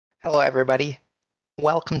Hello, everybody.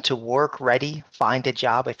 Welcome to Work Ready, Find a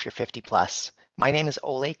Job if you're 50 plus. My name is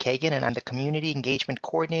Ole Kagan, and I'm the Community Engagement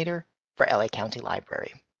Coordinator for LA County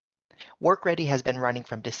Library. Work Ready has been running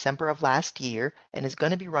from December of last year and is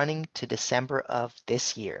going to be running to December of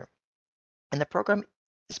this year. And the program's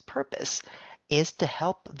purpose is to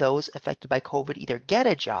help those affected by COVID either get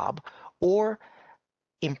a job or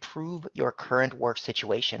improve your current work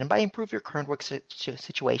situation. And by improve your current work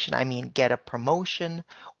situation, I mean get a promotion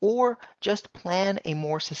or just plan a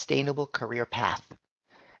more sustainable career path.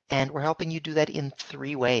 And we're helping you do that in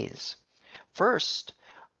three ways. First,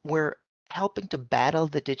 we're helping to battle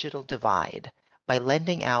the digital divide by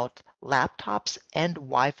lending out laptops and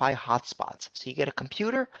Wi-Fi hotspots. So you get a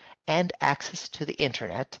computer and access to the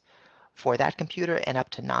internet for that computer and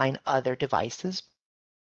up to 9 other devices,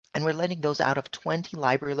 and we're lending those out of 20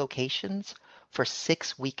 library locations for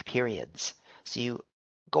 6-week periods. So you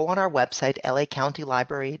go on our website,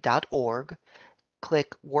 lacountylibrary.org,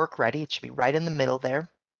 click Work Ready. It should be right in the middle there.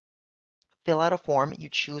 Fill out a form. You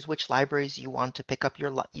choose which libraries you want to pick up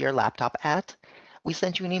your laptop at. We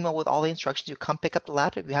sent you an email with all the instructions. You come pick up the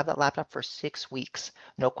laptop. You have that laptop for 6 weeks.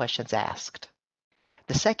 No questions asked.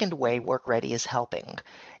 The second way Work Ready is helping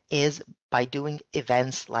is by doing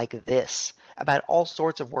events like this about all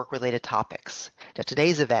sorts of work-related topics. Now,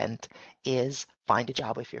 today's event is Find a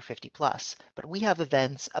Job if you're 50 plus, but we have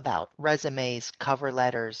events about resumes, cover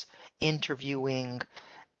letters, interviewing,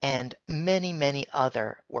 and many, many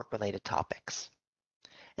other work-related topics.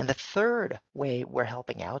 And the third way we're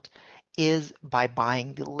helping out is by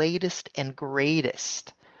buying the latest and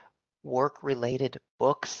greatest work-related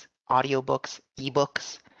books, audiobooks,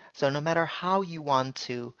 ebooks. So no matter how you want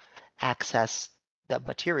to access the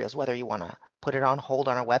materials, whether you want to put it on hold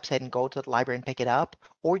on our website and go to the library and pick it up,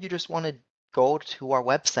 or you just want to go to our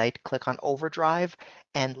website, click on Overdrive,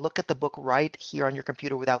 and look at the book right here on your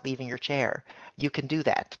computer without leaving your chair, you can do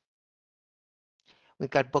that. We've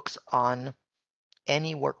got books on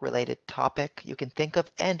any work-related topic you can think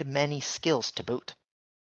of and many skills to boot.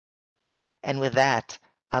 And with that,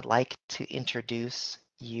 I'd like to introduce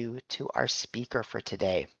you to our speaker for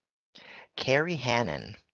today. Kerry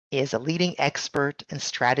Hannon is a leading expert and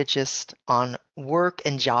strategist on work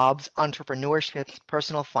and jobs, entrepreneurship,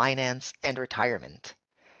 personal finance, and retirement.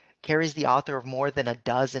 Kerry's the author of more than a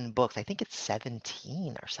dozen books. I think it's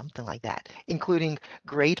 17 or something like that, including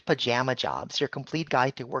Great Pajama Jobs, Your Complete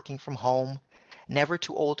Guide to Working from Home, Never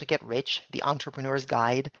Too Old to Get Rich, The Entrepreneur's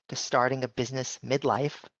Guide to Starting a Business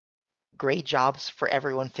Midlife, Great Jobs for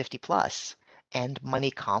Everyone 50 Plus, and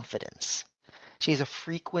Money Confidence. She's a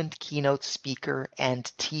frequent keynote speaker and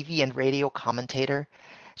TV and radio commentator.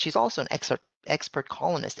 She's also an expert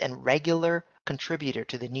columnist and regular contributor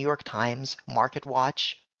to the New York Times, Market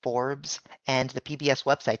Watch, Forbes, and the PBS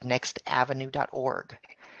website nextavenue.org.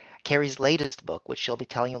 Kerry's latest book, which she'll be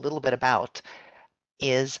telling you a little bit about,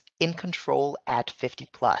 is In Control at 50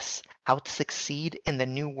 Plus, How to Succeed in the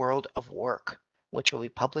New World of Work, which will be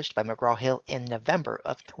published by McGraw-Hill in November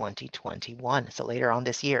of 2021, so later on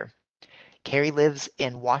this year. Kerry lives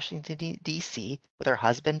in Washington, D.C. with her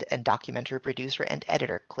husband and documentary producer and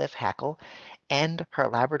editor, Cliff Hackle, and her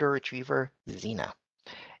Labrador Retriever, Xena.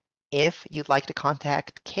 If you'd like to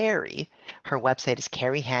contact Kerry, her website is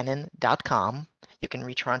kerryhannon.com. You can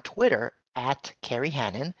reach her on Twitter at Kerry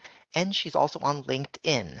Hannon, and she's also on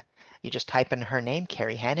LinkedIn. You just type in her name,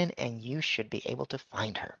 Kerry Hannon, and you should be able to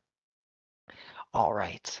find her. All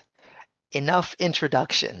right, enough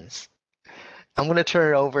introductions. I'm going to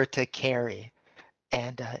turn it over to Kerry,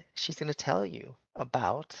 and she's going to tell you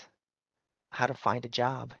about how to find a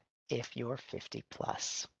job if you're 50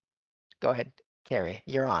 plus. Go ahead, Kerry,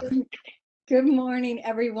 you're on. Good morning,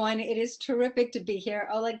 everyone. It is terrific to be here.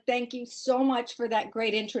 Oleg, thank you so much for that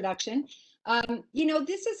great introduction.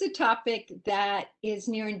 This is a topic that is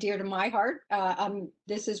near and dear to my heart.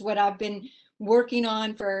 This is what I've been working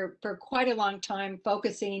on for quite a long time,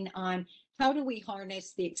 focusing on how do we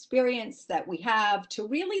harness the experience that we have to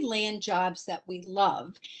really land jobs that we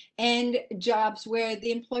love and jobs where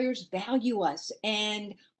the employers value us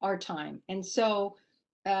and our time. And so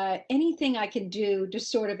anything I can do to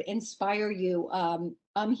sort of inspire you,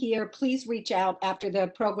 I'm here. Please reach out after the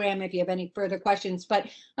program if you have any further questions. But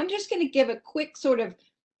I'm just going to give a quick sort of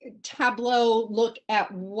tableau look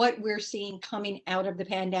at what we're seeing coming out of the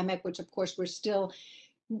pandemic, which of course we're still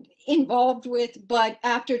involved with, but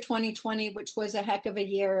after 2020, which was a heck of a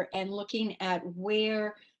year, and looking at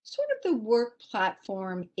where sort of the work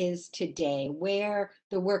platform is today, where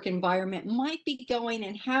the work environment might be going,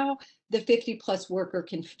 and how the 50 plus worker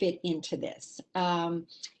can fit into this. And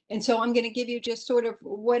so I'm going to give you just sort of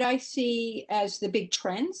what I see as the big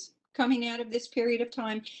trends coming out of this period of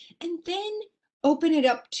time, and then open it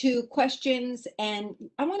up to questions. And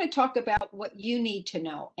I want to talk about what you need to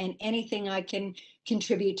know and anything I can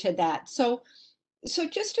contribute to that. So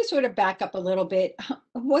just to sort of back up a little bit,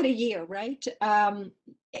 what a year, right?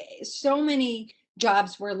 So many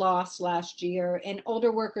jobs were lost last year, and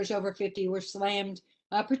older workers over 50 were slammed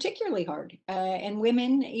particularly hard, and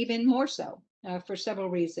women even more so for several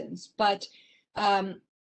reasons. But um,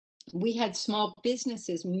 we had small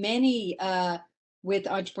businesses, many with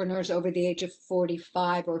entrepreneurs over the age of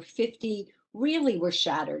 45 or 50 really were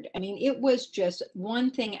shattered. I mean, it was just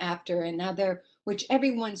one thing after another, which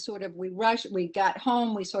everyone sort of, we rushed, we got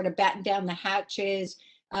home, we sort of battened down the hatches.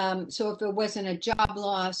 So if it wasn't a job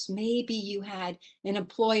loss, maybe you had an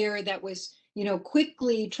employer that was,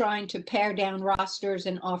 quickly trying to pare down rosters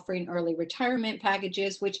and offering early retirement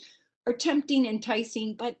packages, which are tempting,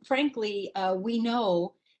 enticing, but frankly, we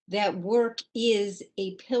know that work is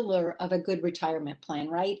a pillar of a good retirement plan,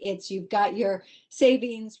 right? It's you've got your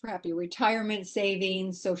savings, perhaps your retirement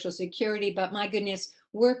savings, Social Security, but my goodness,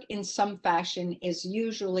 work in some fashion is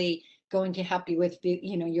usually going to help you with,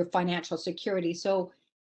 your financial security. So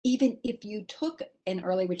even if you took an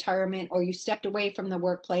early retirement or you stepped away from the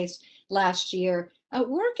workplace last year,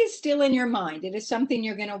 work is still in your mind. It is something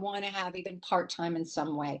you're going to want to have even part-time in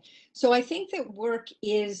some way. So I think that work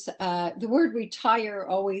is, the word retire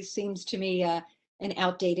always seems to me an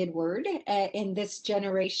outdated word in this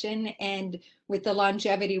generation. And with the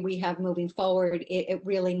longevity we have moving forward, it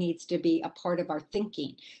really needs to be a part of our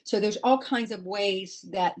thinking. So there's all kinds of ways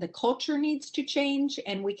that the culture needs to change.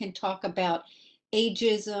 And we can talk about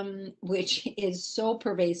ageism, which is so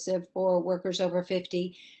pervasive for workers over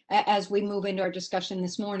 50, as we move into our discussion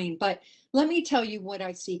this morning. But let me tell you what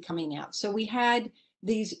I see coming out. So we had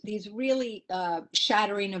these really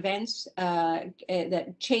shattering events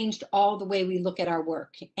that changed all the way we look at our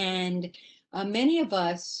work. And many of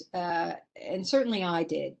us, and certainly I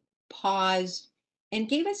did, paused and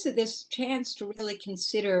gave us this chance to really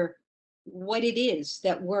consider what it is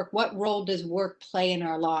that what role does work play in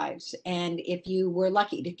our lives? And if you were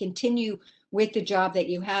lucky to continue with the job that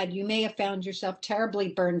you had, you may have found yourself terribly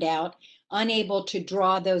burned out, unable to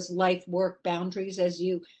draw those life work boundaries as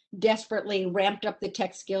you desperately ramped up the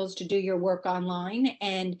tech skills to do your work online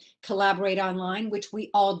and collaborate online, which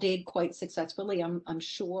we all did quite successfully, I'm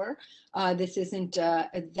sure. This isn't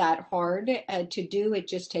that hard to do. It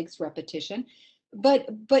just takes repetition. But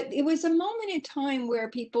it was a moment in time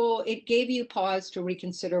where it gave you pause to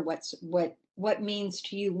reconsider what means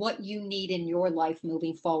to you, what you need in your life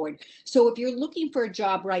moving forward. So if you're looking for a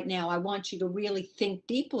job right now, I want you to really think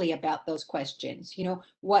deeply about those questions.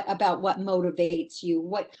 What motivates you,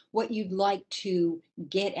 what you'd like to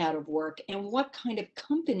get out of work, and what kind of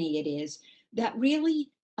company it is that really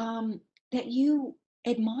that you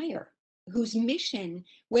admire, whose mission,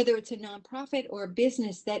 whether it's a nonprofit or a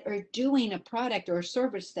business that are doing a product or a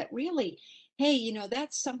service that really, hey,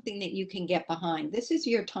 that's something that you can get behind. This is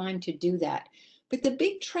your time to do that. But the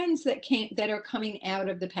big trends that are coming out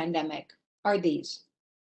of the pandemic are these.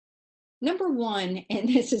 Number one, and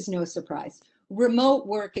this is no surprise, remote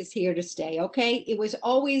work is here to stay, okay? It was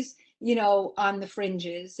always, on the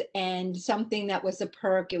fringes and something that was a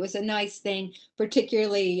perk. It was a nice thing,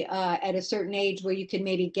 particularly at a certain age where you could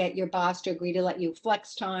maybe get your boss to agree to let you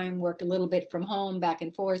flex time, work a little bit from home, back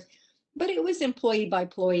and forth. But it was employee by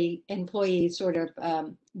employee sort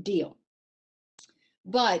of deal.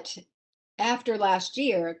 But after last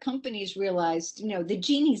year, companies realized, the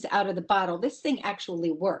genie's out of the bottle. This thing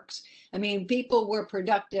actually works. I mean, people were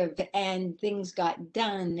productive and things got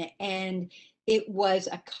done, and it was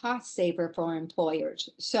a cost saver for employers.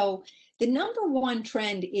 So the number one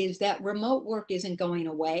trend is that remote work isn't going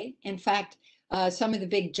away. In fact, some of the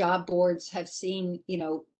big job boards have seen,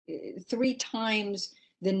 3 times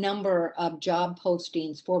the number of job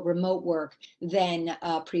postings for remote work than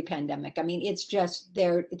pre-pandemic. I mean, it's just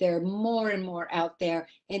they're more and more out there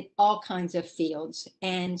in all kinds of fields.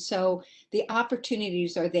 And so the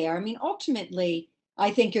opportunities are there. I mean, ultimately, I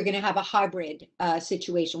think you're going to have a hybrid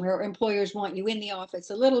situation where employers want you in the office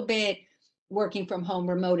a little bit, working from home,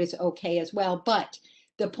 remote is okay as well. But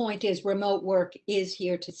the point is remote work is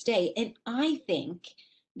here to stay. And I think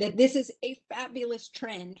that this is a fabulous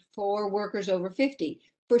trend for workers over 50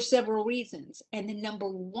 for several reasons. And the number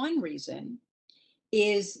one reason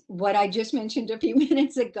is what I just mentioned a few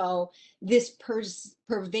minutes ago, this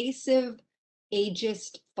pervasive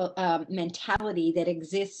ageist mentality that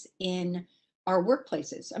exists in our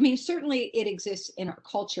workplaces. I mean, certainly it exists in our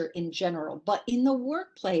culture in general, but in the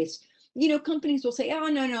workplace, companies will say, oh,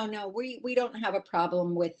 no, we don't have a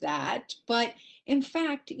problem with that. But In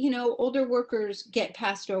fact, older workers get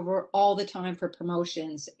passed over all the time for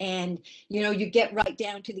promotions. And, you get right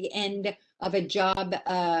down to the end of a job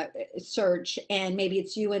search, and maybe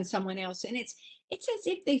it's you and someone else. And it's as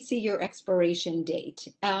if they see your expiration date.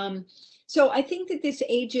 So I think that this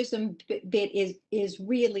ageism bit is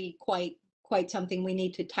really quite something we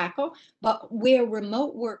need to tackle. But where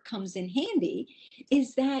remote work comes in handy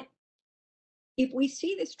is that if we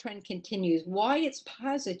see this trend continues, why it's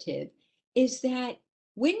positive is that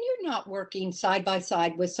when you're not working side by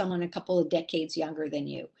side with someone a couple of decades younger than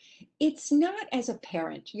you, it's not as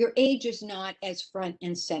apparent. Your age is not as front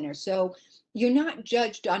and center. So you're not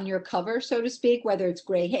judged on your cover, so to speak, whether it's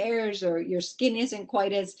gray hairs or your skin isn't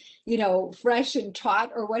quite as, fresh and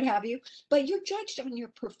taut or what have you, but you're judged on your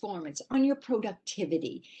performance, on your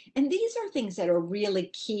productivity. And these are things that are really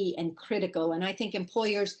key and critical. And I think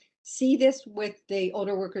employers see this with the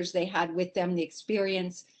older workers they had with them, the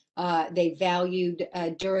experience they valued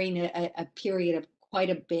during a period of quite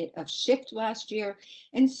a bit of shift last year.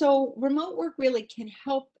 And so remote work really can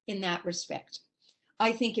help in that respect.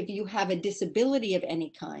 I think if you have a disability of any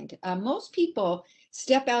kind, most people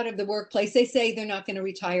step out of the workplace. They say they're not going to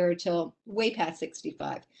retire until way past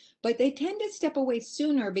 65, but they tend to step away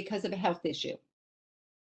sooner because of a health issue.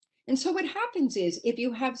 And so what happens is if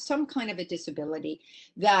you have some kind of a disability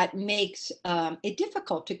that makes it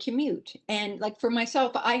difficult to commute. And like for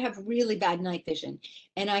myself, I have really bad night vision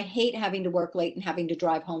and I hate having to work late and having to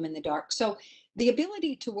drive home in the dark. So the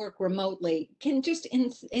ability to work remotely can just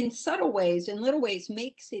in subtle ways, in little ways,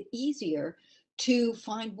 makes it easier to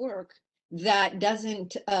find work that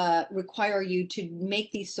doesn't require you to make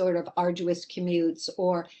these sort of arduous commutes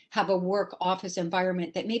or have a work office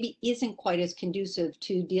environment that maybe isn't quite as conducive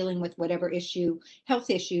to dealing with whatever health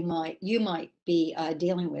issue you might be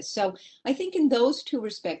dealing with. So I think in those two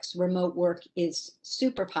respects, remote work is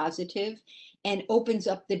super positive and opens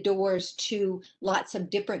up the doors to lots of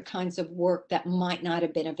different kinds of work that might not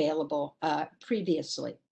have been available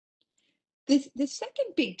previously. The second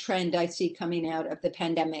big trend I see coming out of the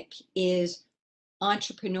pandemic is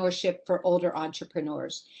entrepreneurship for older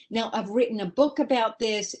entrepreneurs. Now, I've written a book about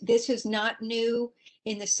this. This is not new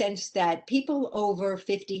in the sense that people over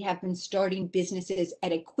 50 have been starting businesses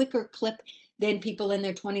at a quicker clip than people in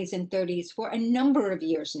their 20s and 30s for a number of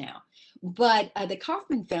years now. But the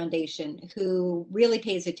Kauffman Foundation, who really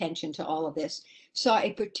pays attention to all of this, saw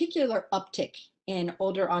a particular uptick in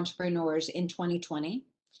older entrepreneurs in 2020.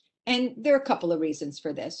 And there are a couple of reasons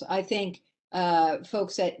for this. I think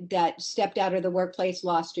folks that stepped out of the workplace,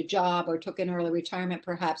 lost a job, or took an early retirement,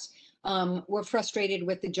 perhaps, were frustrated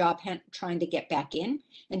with the job hunt, trying to get back in,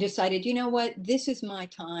 and decided, you know what, this is my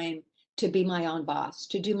time to be my own boss,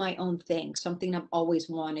 to do my own thing, something I've always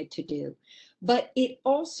wanted to do. But it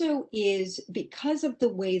also is because of the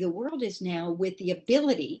way the world is now, with the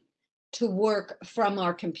ability to work from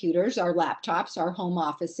our computers, our laptops, our home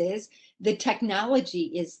offices. The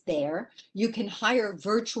technology is there. You can hire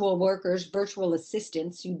virtual workers, virtual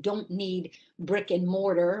assistants. You don't need brick and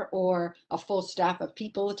mortar or a full staff of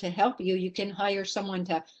people to help you. You can hire someone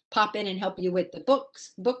to pop in and help you with the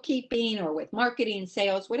books, bookkeeping, or with marketing,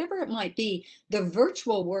 sales, whatever it might be. The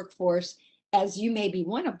virtual workforce, as you may be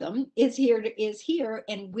one of them, is here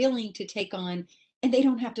and willing to take on, and they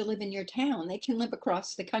don't have to live in your town. They can live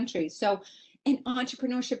across the country. So, and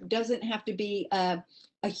entrepreneurship doesn't have to be a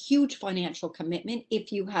huge financial commitment.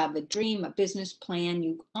 If you have a dream, a business plan,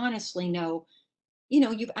 you honestly know,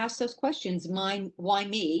 you've asked those questions. Why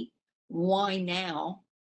me? Why now?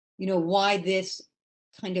 Why this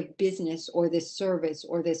kind of business or this service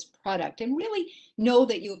or this product? And really know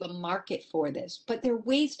that you have a market for this. But there are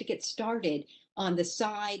ways to get started on the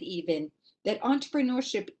side, even, that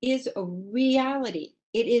entrepreneurship is a reality.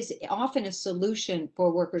 It is often a solution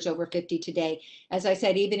for workers over 50 today. As I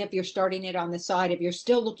said, even if you're starting it on the side, if you're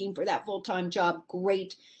still looking for that full-time job,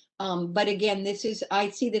 great. But again, I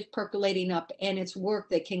see this percolating up, and it's work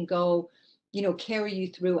that can go, carry you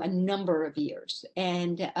through a number of years.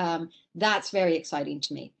 And that's very exciting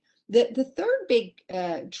to me. The third big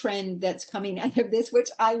trend that's coming out of this, which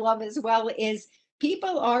I love as well, is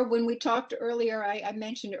people are, when we talked earlier, I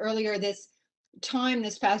mentioned earlier this time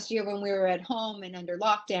this past year when we were at home and under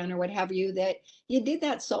lockdown or what have you, that you did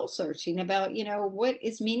that soul searching about, what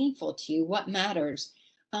is meaningful to you, what matters.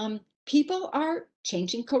 People are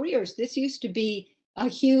changing careers. This used to be a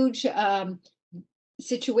huge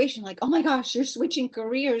situation, like, oh my gosh, you're switching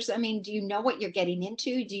careers. I mean, do you know what you're getting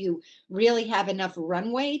into? Do you really have enough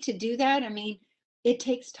runway to do that? I mean, it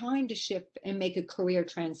takes time to shift and make a career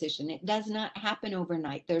transition. It does not happen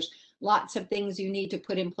overnight. There's lots of things you need to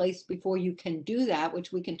put in place before you can do that,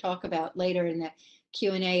 which we can talk about later in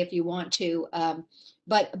Q&A if you want to.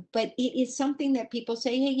 But it is something that people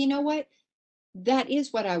say, hey, you know what? That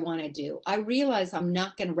is what I want to do. I realize I'm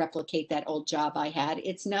not going to replicate that old job I had.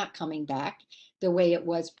 It's not coming back the way it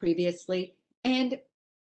was previously. And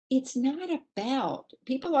it's not about,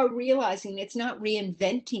 people are realizing it's not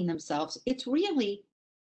reinventing themselves. It's really,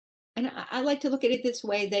 and I like to look at it this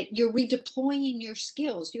way, that you're redeploying your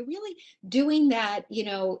skills. You're really doing that,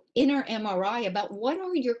 inner MRI about what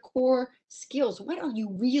are your core skills? What are you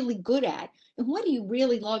really good at? And what do you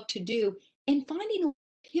really love to do? And finding a way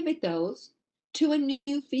to pivot those to a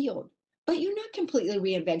new field. But you're not completely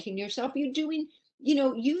reinventing yourself. You're doing,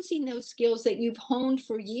 using those skills that you've honed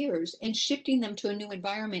for years and shifting them to a new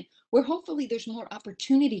environment where hopefully there's more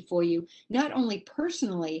opportunity for you, not only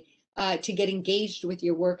personally, to get engaged with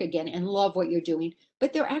your work again and love what you're doing,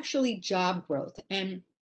 but they're actually job growth. And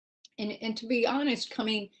to be honest,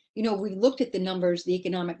 we looked at the numbers, the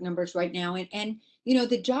economic numbers right now, and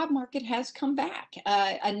the job market has come back.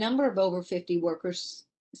 A number of over 50 workers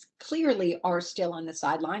clearly are still on the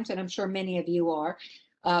sidelines, and I'm sure many of you are.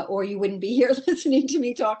 Or you wouldn't be here listening to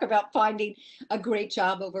me talk about finding a great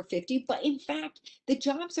job over 50. But in fact, the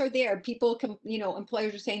jobs are there.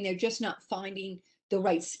 Employers are saying they're just not finding the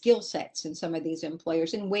right skill sets in some of these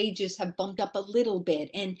employers, and wages have bumped up a little bit.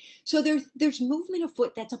 And so there's movement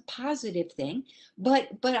afoot. That's a positive thing. But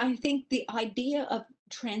I think the idea of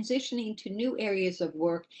transitioning to new areas of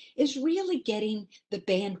work is really getting the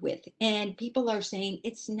bandwidth. And people are saying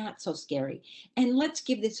it's not so scary. And let's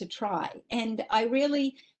give this a try. And I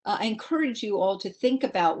really encourage you all to think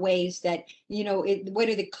about ways that, what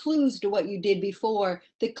are the clues to what you did before,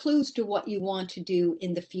 the clues to what you want to do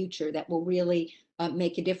in the future that will really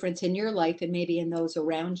make a difference in your life and maybe in those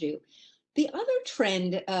around you. The other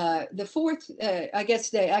trend, the fourth, I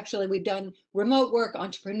guess actually we've done remote work,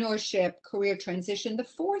 entrepreneurship, career transition. The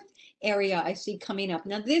fourth area I see coming up.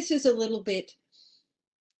 Now, this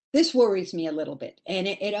worries me a little bit, and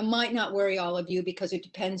it might not worry all of you because it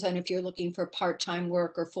depends on if you're looking for part-time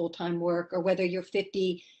work or full-time work, or whether you're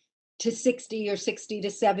 50 to 60 or 60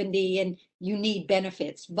 to 70 and you need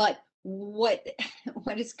benefits. But what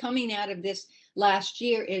what is coming out of this last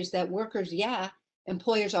year is that workers,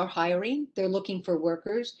 employers are hiring, they're looking for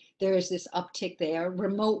workers. There is this uptick there.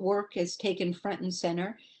 Remote work has taken front and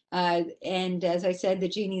center. And as I said, the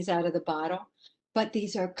genie's out of the bottle, but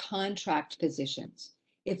these are contract positions.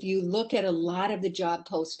 If you look at a lot of the job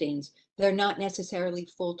postings, they're not necessarily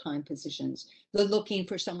full-time positions. They're looking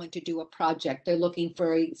for someone to do a project. They're looking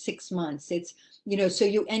for 6 months. So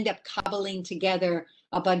you end up cobbling together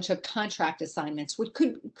a bunch of contract assignments, which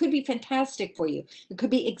could be fantastic for you. It could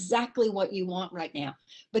be exactly what you want right now.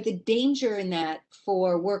 But the danger in that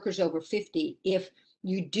for workers over 50, if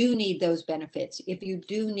you do need those benefits, if you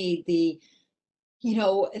do need the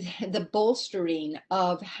the bolstering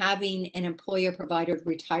of having an employer provided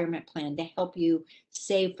retirement plan to help you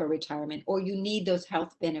save for retirement, or you need those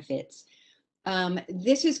health benefits.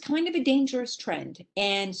 This is kind of a dangerous trend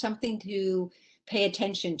and something to pay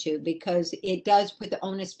attention to, because it does put the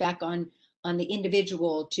onus back on the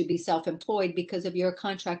individual to be self-employed, because if you're a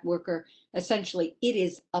contract worker, essentially it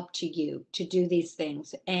is up to you to do these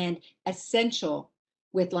things, and essential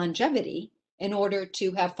with longevity in order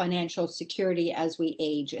to have financial security as we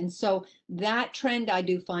age. And so that trend I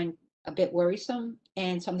do find a bit worrisome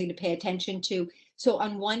and something to pay attention to. So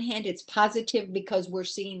on one hand, it's positive because we're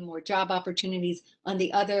seeing more job opportunities. On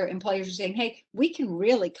the other, employers are saying, hey, we can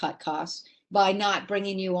really cut costs by not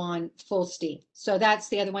bringing you on full steam. So that's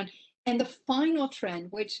the other one. And the final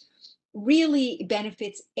trend, which really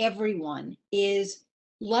benefits everyone, is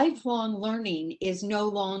lifelong learning is no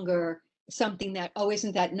longer something that, oh,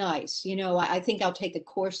 isn't that nice? I think I'll take a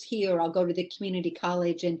course here. I'll go to the community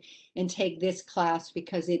college and take this class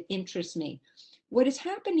because it interests me. What is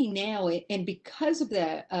happening now, and because of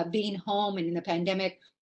the being home and in the pandemic,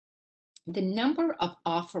 the number of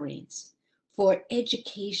offerings for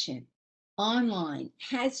education online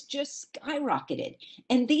has just skyrocketed.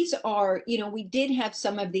 And these are, we did have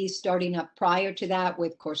some of these starting up prior to that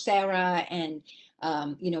with Coursera and,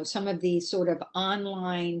 some of these sort of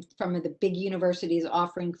online, from the big universities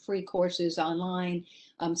offering free courses online.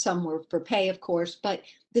 Some were for pay, of course, but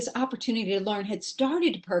this opportunity to learn had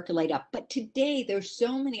started to percolate up. But today there's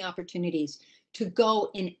so many opportunities to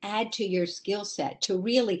go and add to your skill set, to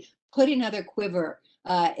really put another quiver,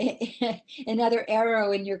 another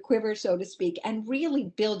arrow in your quiver, so to speak, and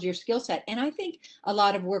really build your skill set. And I think a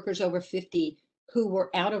lot of workers over 50 who were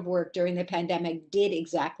out of work during the pandemic did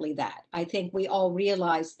exactly that. I think we all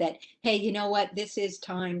realized that, hey, you know what, this is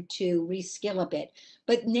time to reskill a bit.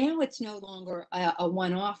 But now it's no longer a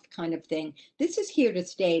one-off kind of thing. This is here to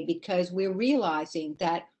stay because we're realizing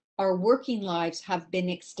that our working lives have been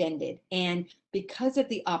extended. And because of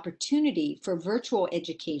the opportunity for virtual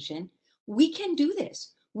education, we can do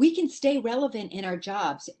this. We can stay relevant in our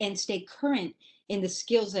jobs and stay current in the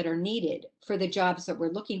skills that are needed for the jobs that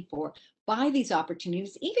we're looking for by these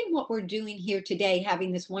opportunities. Even what we're doing here today,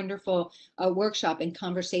 having this wonderful workshop and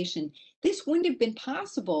conversation, this wouldn't have been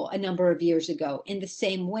possible a number of years ago in the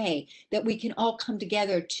same way that we can all come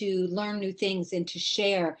together to learn new things and to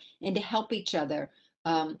share and to help each other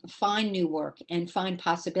find new work and find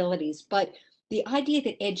possibilities. But the idea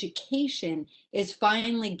that education is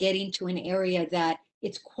finally getting to an area that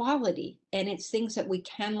it's quality and it's things that we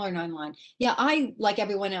can learn online. Yeah, I, like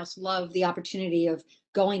everyone else, love the opportunity of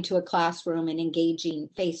going to a classroom and engaging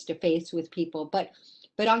face to face with people. But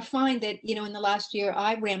I find that, you know, in the last year,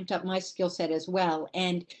 I ramped up my skill set as well.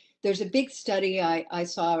 And there's a big study I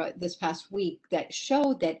saw this past week that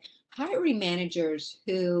showed that hiring managers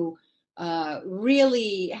who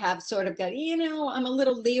really have sort of got, you know, I'm a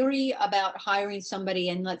little leery about hiring somebody,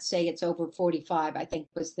 and let's say it's over 45, I think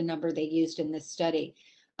was the number they used in this study.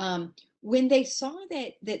 When they saw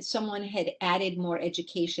that someone had added more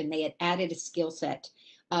education, they had added a skill set,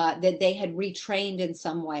 that they had retrained in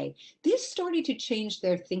some way, this started to change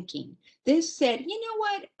their thinking. This said, you know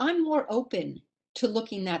what, I'm more open to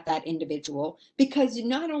looking at that individual, because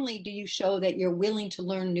not only do you show that you're willing to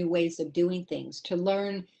learn new ways of doing things, to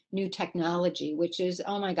learn new technology, which is,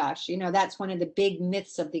 oh my gosh, you know, that's one of the big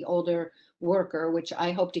myths of the older worker, which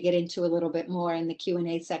I hope to get into a little bit more in the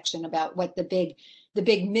Q&A section about what the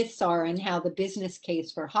big myths are and how the business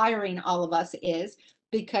case for hiring all of us is.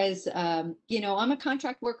 Because you know, I'm a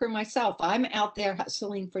contract worker myself. I'm out there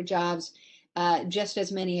hustling for jobs, just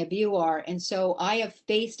as many of you are. And so I have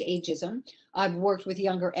faced ageism. I've worked with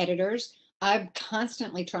younger editors. I'm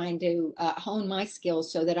constantly trying to hone my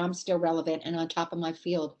skills so that I'm still relevant and on top of my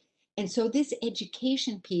field. And so this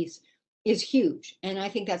education piece is huge. And I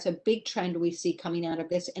think that's a big trend we see coming out of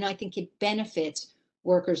this. And I think it benefits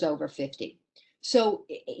workers over 50. So,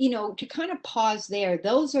 you know, to kind of pause there,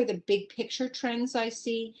 those are the big picture trends I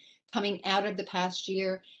see coming out of the past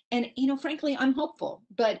year. And, you know, frankly, I'm hopeful,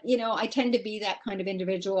 but, you know, I tend to be that kind of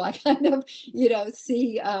individual. I kind of, you know,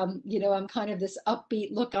 see, you know, I'm kind of this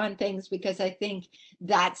upbeat look on things, because I think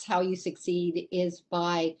that's how you succeed, is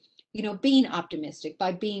by, you know, being optimistic,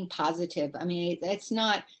 by being positive. I mean, it's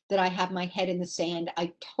not that I have my head in the sand.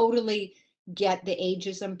 I totally get the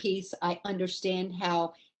ageism piece. I understand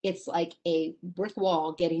how it's like a brick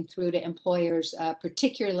wall getting through to employers,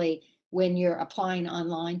 particularly when you're applying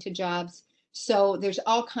online to jobs. So there's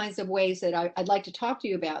all kinds of ways that I'd like to talk to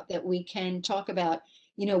you about, that we can talk about,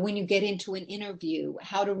 you know, when you get into an interview,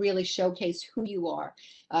 how to really showcase who you are,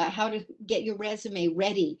 how to get your resume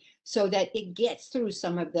ready so that it gets through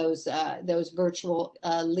some of those virtual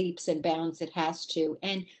leaps and bounds it has to.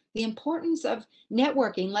 And the importance of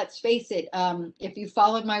networking. Let's face it, if you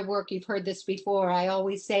followed my work, you've heard this before. I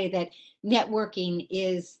always say that networking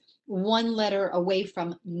is one letter away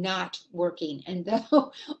from not working. And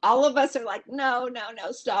though all of us are like, no, no,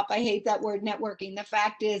 no, stop. I hate that word networking. The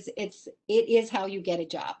fact is, it is how you get a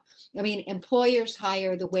job. I mean, employers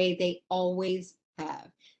hire the way they always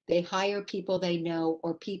have. They hire people they know,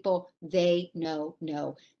 or people they know.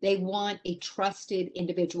 They want a trusted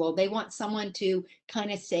individual. They want someone to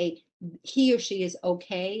kind of say he or she is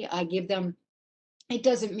okay. I give them, it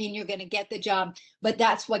doesn't mean you're going to get the job, but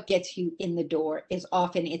that's what gets you in the door. Is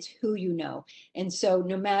often it's who you know. And so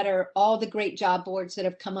no matter all the great job boards that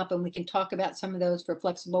have come up, and we can talk about some of those for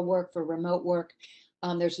flexible work, for remote work,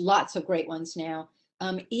 there's lots of great ones now.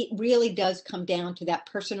 It really does come down to that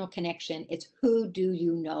personal connection. It's who do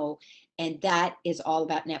you know? And that is all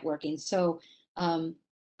about networking. So I'm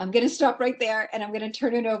going to stop right there, and I'm going to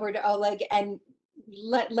turn it over to Oleg, and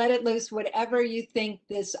let it loose. Whatever you think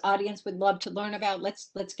this audience would love to learn about, let's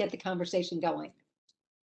get the conversation going.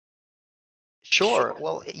 Sure.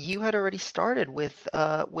 Well, you had already started with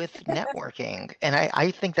networking, and I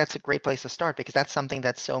think that's a great place to start, because that's something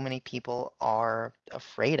that so many people are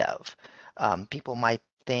afraid of. People might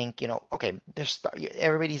think, you know, okay,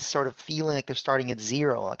 everybody's sort of feeling like they're starting at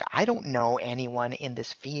zero. Like, I don't know anyone in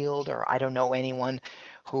this field, or I don't know anyone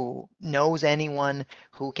who knows anyone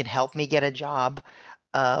who can help me get a job.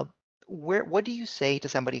 Uh, what do you say to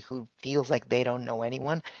somebody who feels like they don't know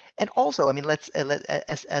anyone? And also, I mean,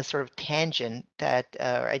 as sort of tangent, that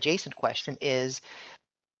adjacent question is,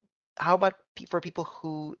 how about for people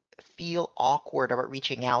who feel awkward about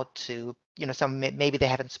reaching out to, maybe they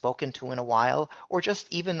haven't spoken to in a while, or just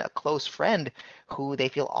even a close friend who they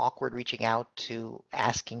feel awkward reaching out to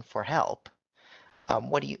asking for help.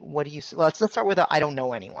 Let's start with I don't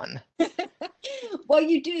know anyone. Well,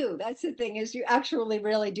 you do. That's the thing is you actually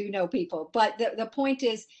really do know people. But the point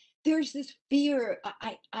is there's this fear.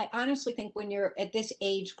 I honestly think when you're at this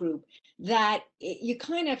age group that you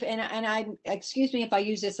kind of and I excuse me if I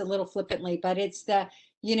use this a little flippantly, but it's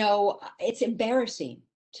embarrassing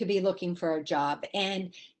to be looking for a job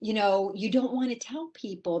and you don't want to tell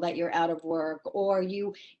people that you're out of work or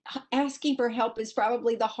you asking for help is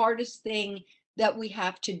probably the hardest thing that we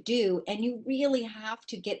have to do. And you really have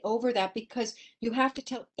to get over that because you have to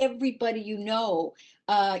tell everybody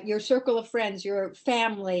your circle of friends, your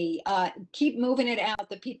family, keep moving it out.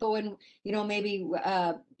 The people in, maybe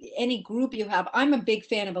any group you have. I'm a big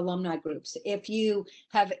fan of alumni groups. If you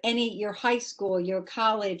have your high school, your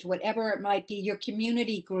college, whatever it might be, your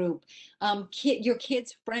community group, your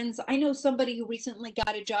kids' friends. I know somebody who recently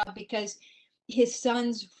got a job because his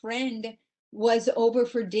son's friend was over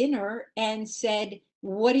for dinner and said,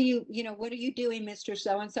 what are you doing, Mr.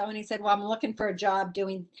 So and so? And he said, well, I'm looking for a job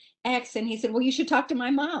doing X. And he said, well, you should talk to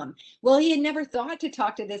my mom. Well, he had never thought to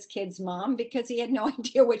talk to this kid's mom because he had no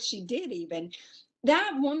idea what she did even.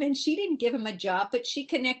 That woman, she didn't give him a job, but she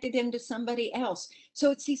connected him to somebody else.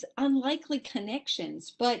 So it's these unlikely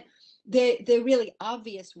connections. But the really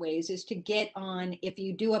obvious ways is to get on, if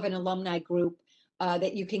you do have an alumni group,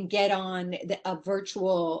 that you can get on a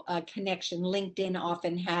virtual connection. LinkedIn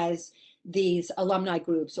often has these alumni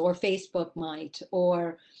groups, or Facebook might,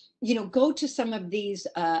 or go to some of these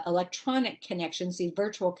electronic connections, these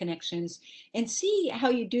virtual connections, and see how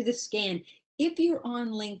you do the scan. If you're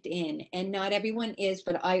on LinkedIn, and not everyone is,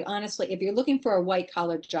 but I honestly, if you're looking for a white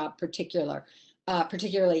collar job, particularly,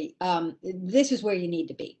 this is where you need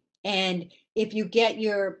to be. And if you get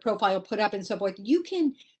your profile put up and so forth, you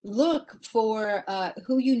can look for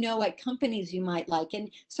who you know at companies you might like.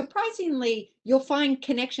 And surprisingly, you'll find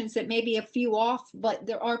connections that may be a few off, but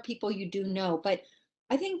there are people you do know. But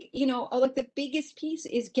I think, like the biggest piece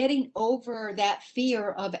is getting over that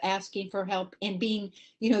fear of asking for help and being,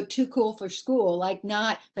 too cool for school. Like,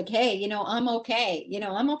 not like, hey, I'm okay.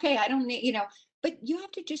 I'm okay. I don't need, but you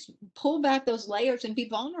have to just pull back those layers and be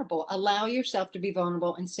vulnerable. Allow yourself to be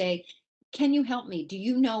vulnerable and say, can you help me? Do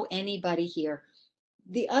you know anybody here?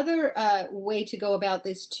 The other way to go about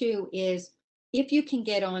this too is if you can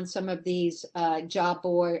get on some of these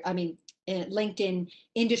LinkedIn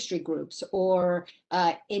industry groups, or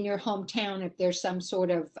in your hometown, if there's some sort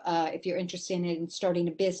of, if you're interested in starting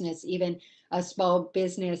a business, even a small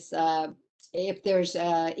business, if there's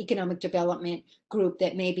a economic development group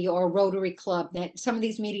that maybe, or a Rotary Club, that some of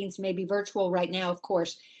these meetings may be virtual right now, of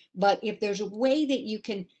course, but if there's a way that you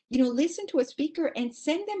can listen to a speaker and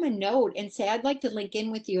send them a note and say, I'd like to link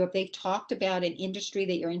in with you if they've talked about an industry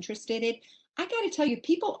that you're interested in. I got to tell you,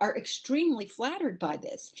 people are extremely flattered by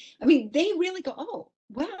this. I mean, they really go, oh,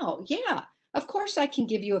 wow, yeah, of course I can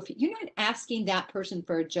give you you're not asking that person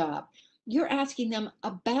for a job. You're asking them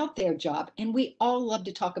about their job. And we all love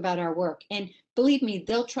to talk about our work. And believe me,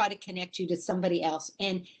 they'll try to connect you to somebody else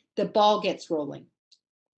and the ball gets rolling.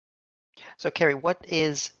 So, Kerry, what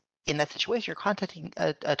is in that situation? You're contacting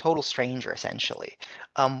a total stranger essentially.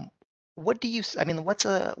 Um, what's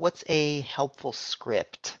a helpful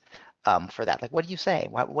script for that? Like, what do you say?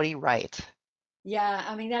 What do you write? Yeah,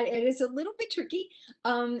 I mean that it is a little bit tricky.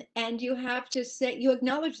 And you have to say you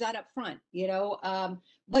acknowledge that up front,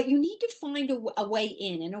 but you need to find a way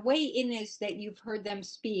in. And a way in is that you've heard them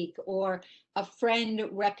speak, or a friend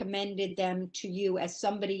recommended them to you as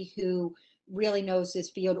somebody who really knows this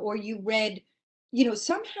field, or you read,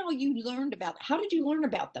 somehow you learned about, how did you learn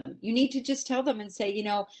about them? You need to just tell them and say,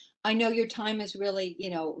 I know your time is really,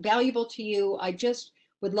 valuable to you. I just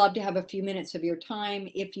would love to have a few minutes of your time.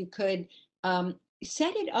 If you could um,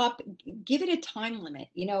 set it up, give it a time limit,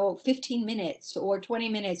 15 minutes or 20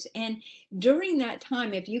 minutes. And during that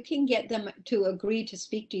time, if you can get them to agree to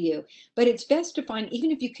speak to you, but it's best to find,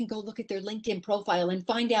 even if you can go look at their LinkedIn profile and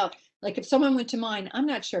find out, like if someone went to mine, I'm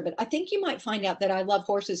not sure, but I think you might find out that I love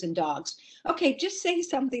horses and dogs. Okay, just say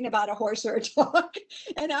something about a horse or a dog,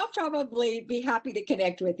 and I'll probably be happy to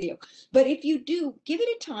connect with you. But if you do, give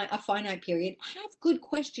it a finite period, have good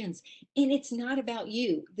questions. And it's not about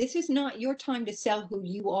you. This is not your time to sell who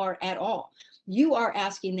you are at all. You are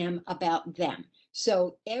asking them about them.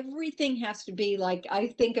 So everything has to be like, I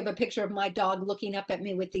think of a picture of my dog looking up at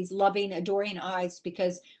me with these loving, adoring eyes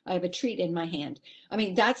because I have a treat in my hand. I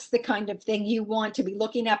mean, that's the kind of thing you want to be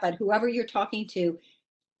looking up at whoever you're talking to,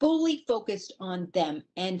 fully focused on them,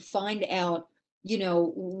 and find out,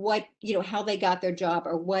 how they got their job,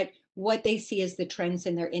 or what they see as the trends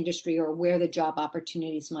in their industry or where the job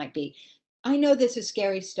opportunities might be. I know this is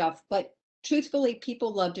scary stuff, but truthfully,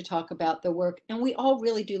 people love to talk about the work, and we all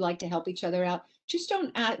really do like to help each other out. Just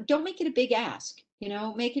don't make it a big ask,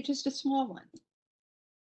 make it just a small one.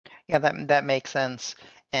 Yeah, that makes sense.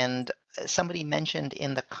 And somebody mentioned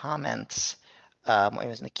in the comments, it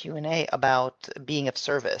was in the Q&A about being of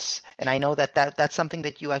service. And I know that's something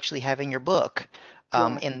that you actually have in your book,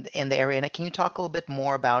 Yeah. in the area. And can you talk a little bit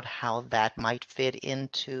more about how that might fit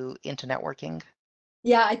into networking?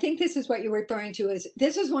 Yeah, I think this is what you're referring to. Is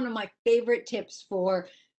this is one of my favorite tips for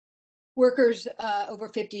workers over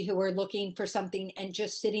 50 who are looking for something and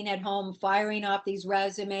just sitting at home firing off these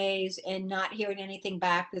resumes and not hearing anything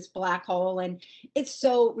back, this black hole. And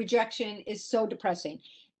rejection is so depressing.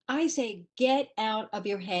 I say get out of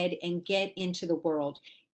your head and get into the world.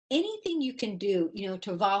 Anything you can do,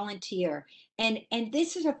 to volunteer. And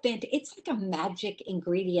this is it's like a magic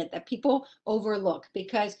ingredient that people overlook,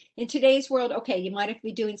 because in today's world, okay, you might have to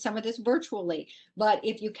be doing some of this virtually, but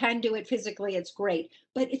if you can do it physically, it's great.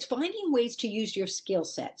 But it's finding ways to use your skill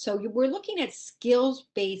set. So we're looking at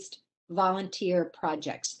skills-based volunteer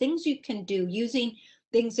projects, things you can do using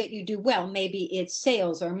things that you do well. Maybe it's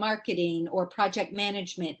sales or marketing or project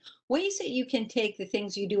management, ways that you can take the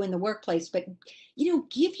things you do in the workplace, but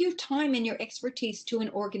give your time and your expertise to an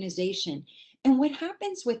organization. And what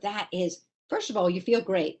happens with that is, first of all, you feel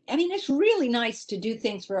great. I mean, it's really nice to do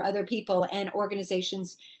things for other people and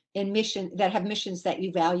organizations and that have missions that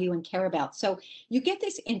you value and care about. So you get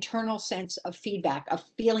this internal sense of feedback, of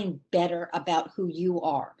feeling better about who you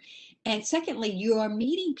are. And secondly, you are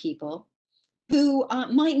meeting people who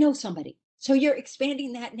might know somebody. So you're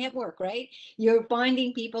expanding that network, right? You're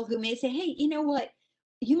finding people who may say, hey, you know what?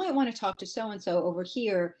 You might want to talk to so and so over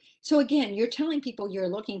here. So again, you're telling people you're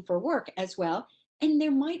looking for work as well. And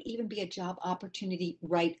there might even be a job opportunity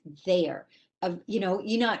right there.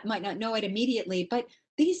 Might not know it immediately, but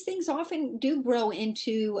these things often do grow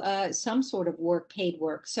into some sort of paid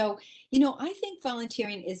work. So, I think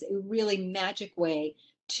volunteering is a really magic way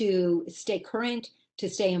to stay current, to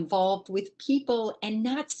stay involved with people, and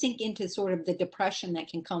not sink into sort of the depression that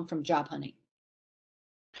can come from job hunting.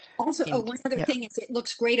 Also, oh, And one other yeah, thing is it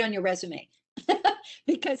looks great on your resume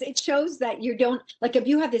because it shows that you don't, like, if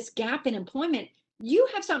you have this gap in employment, you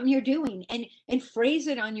have something you're doing, and phrase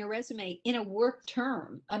it on your resume in a work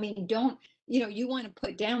term. I mean, don't, you want to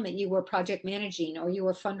put down that you were project managing or you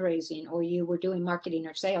were fundraising or you were doing marketing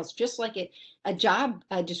or sales, just like a job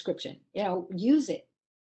description, use it.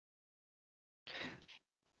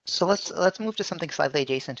 so let's move to something slightly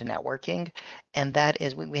adjacent to networking, and that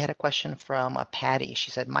is we had a question from a Patty.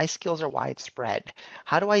 She said, "My skills are widespread.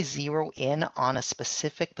 How do I zero in on a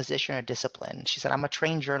specific position or discipline?" She said, "I'm a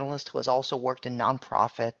trained journalist who has also worked in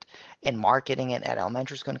nonprofit, in marketing, and at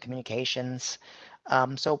elementary school and communications.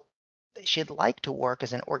 So she'd like to work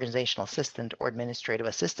as an organizational assistant or administrative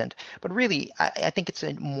assistant, but really, I think it's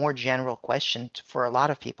a more general question for a lot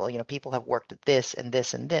of people. People have worked at this and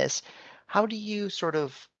this and this. How do you sort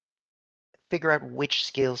of figure out which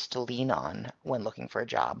skills to lean on when looking for a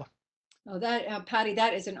job?" Oh, Patty,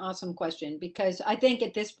 that is an awesome question, because I think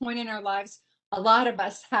at this point in our lives, a lot of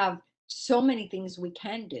us have so many things we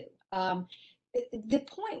can do. The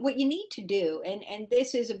point, what you need to do, and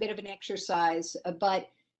this is a bit of an exercise, but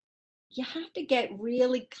you have to get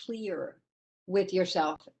really clear with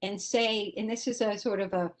yourself and say, and this is a sort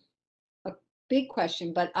of a big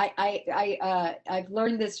question, but I've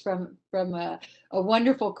learned this from a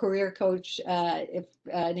wonderful career coach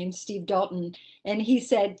named Steve Dalton, and he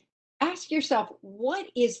said, ask yourself, what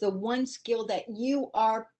is the one skill that you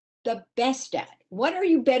are the best at? What are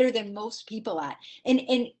you better than most people at? And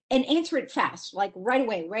answer it fast, like right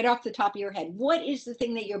away, right off the top of your head. What is the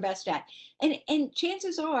thing that you're best at? And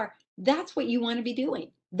chances are that's what you want to be doing.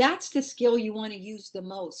 That's the skill you want to use the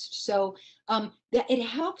most. So that it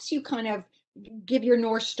helps you kind of give your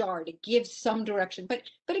North Star, to give some direction. But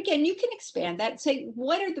again, you can expand that. Say,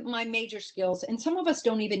 what are my major skills? And some of us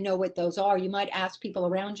don't even know what those are. You might ask people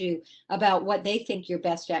around you about what they think you're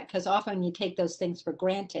best at, because often you take those things for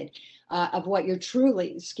granted, of what you're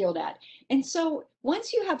truly skilled at. And so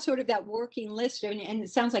once you have sort of that working list, and it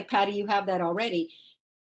sounds like, Patty, you have that already,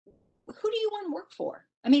 who do you want to work for?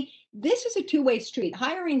 I mean, this is a two-way street.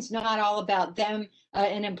 Hiring's not all about them,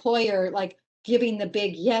 an employer, like giving the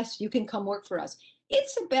big, yes, you can come work for us.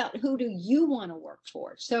 It's about who do you want to work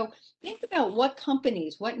for. So think about what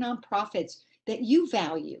companies, what nonprofits that you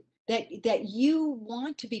value, that you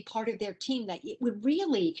want to be part of their team, that it would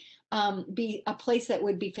really be a place that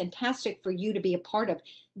would be fantastic for you to be a part of.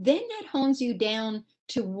 Then that hones you down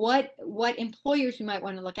to what employers you might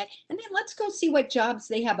want to look at, and then let's go see what jobs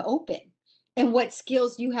they have open and what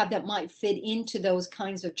skills you have that might fit into those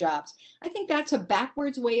kinds of jobs. I think that's a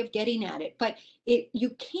backwards way of getting at it, but you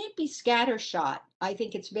can't be scattershot. I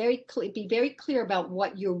think it's be very clear about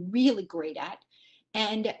what you're really great at.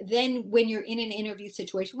 And then when you're in an interview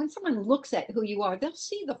situation, when someone looks at who you are, they'll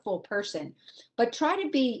see the full person. But try to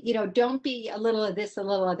be, don't be a little of this, a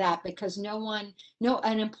little of that, because an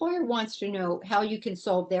employer wants to know how you can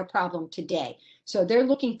solve their problem today. So they're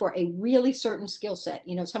looking for a really certain skill set.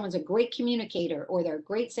 Someone's a great communicator or they're a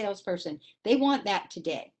great salesperson. They want that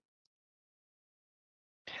today.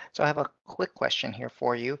 So I have a quick question here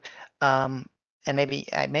for you. And maybe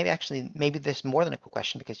there's more than a quick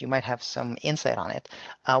question because you might have some insight on it.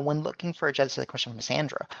 When looking for a job, this is a question from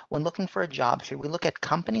Sandra. When looking for a job, should we look at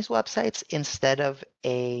companies' websites instead of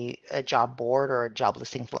a job board or a job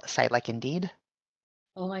listing site like Indeed?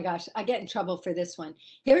 Oh my gosh, I get in trouble for this one.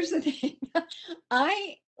 Here's the thing.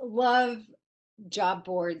 I love job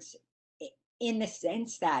boards in the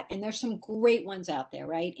sense that, and there's some great ones out there,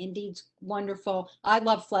 right? Indeed's wonderful. I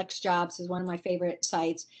love Flex Jobs is one of my favorite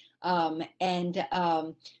sites. And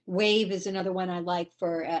Wave is another one I like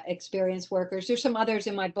for experienced workers. There's some others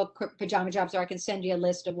in my book, Pajama Jobs, or I can send you a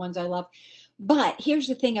list of ones I love. But here's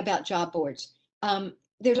the thing about job boards.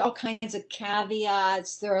 There's all kinds of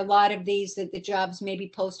caveats. There are a lot of these that the jobs may be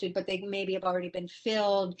posted, but they maybe have already been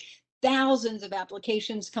filled. Thousands of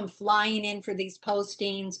applications come flying in for these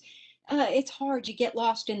postings. It's hard. You get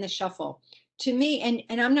lost in the shuffle. To me,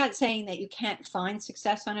 and I'm not saying that you can't find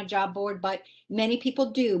success on a job board, but many people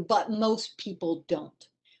do, but most people don't.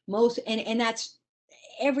 And that's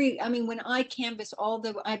I mean, when I canvass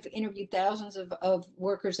I've interviewed thousands of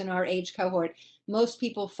workers in our age cohort, most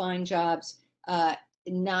people find jobs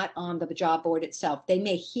not on the job board itself. They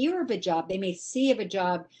may hear of a job, they may see of a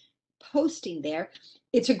job posting there.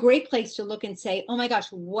 It's a great place to look and say, oh my gosh,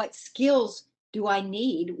 what skills do I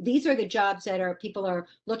need? These are the jobs that people are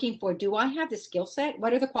looking for. Do I have the skill set?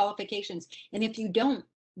 What are the qualifications? And if you don't,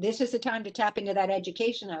 this is the time to tap into that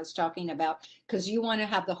education I was talking about, because you want to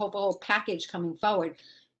have the whole package coming forward.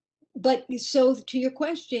 But so to your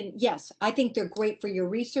question, yes, I think they're great for your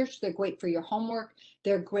research. They're great for your homework.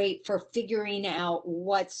 They're great for figuring out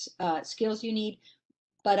what skills you need.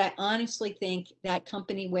 But I honestly think that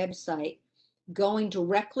company website, going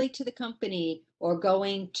directly to the company or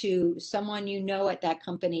going to someone at that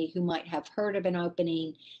company who might have heard of an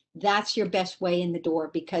opening, that's your best way in the door,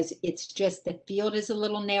 because it's just the field is a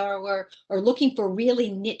little narrower, or looking for really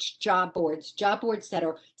niche job boards that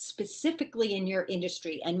are specifically in your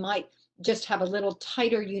industry and might just have a little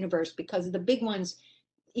tighter universe, because the big ones,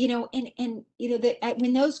 when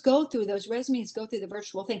those resumes go through the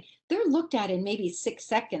virtual thing, they're looked at in maybe 6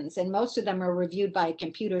 seconds, and most of them are reviewed by a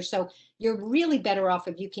computer. So you're really better off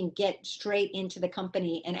if you can get straight into the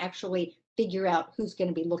company and actually figure out who's going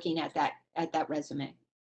to be looking at that resume.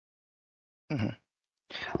 Mm-hmm.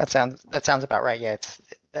 That sounds about right. Yeah, it's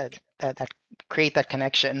that create that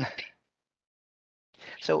connection.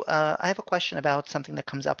 So I have a question about something that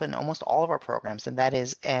comes up in almost all of our programs, and that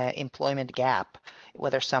is employment gap.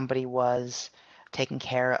 Whether somebody was taking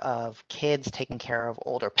care of kids, taking care of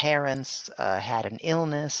older parents, had an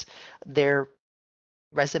illness, their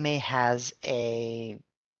resume has a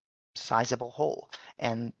sizable hole,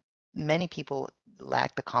 and many people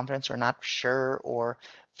lack the confidence or not sure or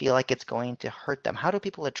feel like it's going to hurt them. How do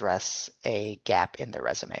people address a gap in their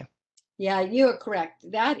resume? Yeah, you are correct.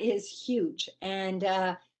 That is huge. And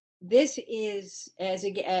this is,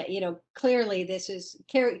 clearly this is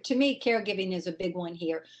to me, caregiving is a big one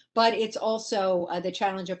here, but it's also the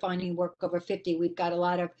challenge of finding work over 50. We've got a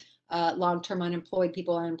lot of long-term unemployed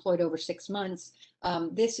people, unemployed over 6 months.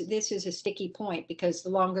 This is a sticky point, because the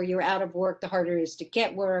longer you're out of work, the harder it is to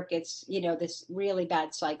get work. It's, this really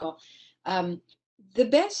bad cycle. The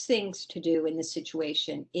best things to do in this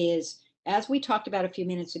situation is, as we talked about a few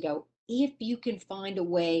minutes ago, if you can find a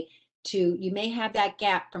way you may have that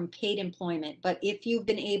gap from paid employment, but if you've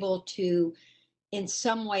been able to in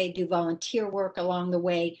some way do volunteer work along the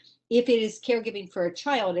way, if it is caregiving for a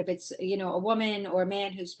child, if it's, a woman or a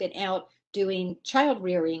man who's been out doing child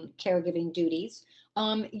rearing caregiving duties,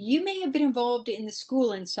 you may have been involved in the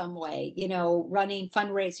school in some way, running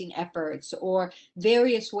fundraising efforts, or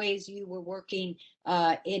various ways you were working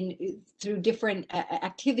through different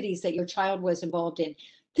activities that your child was involved in.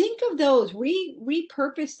 Think of those,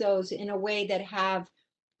 repurpose those in a way that have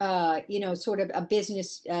sort of a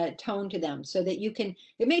business tone to them, so that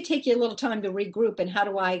it may take you a little time to regroup and how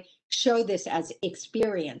do I show this as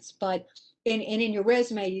experience, but and in your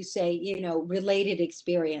resume, you say, related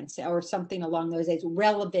experience or something along those lines,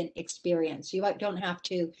 relevant experience. You don't have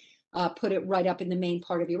to put it right up in the main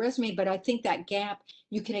part of your resume, but I think that gap,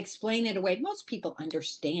 you can explain it away. Most people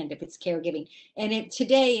understand if it's caregiving. And in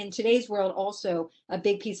today's world, also a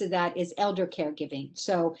big piece of that is elder caregiving.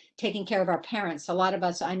 So taking care of our parents. A lot of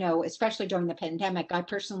us, I know, especially during the pandemic, I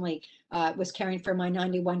personally was caring for my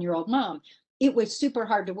 91-year-old mom. It was super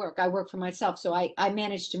hard to work. I work for myself, so I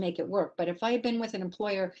managed to make it work. But if I had been with an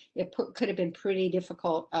employer, could have been pretty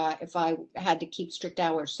difficult if I had to keep strict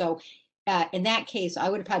hours. So in that case, I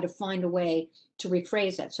would have had to find a way to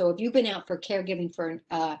rephrase that. So if you've been out for caregiving for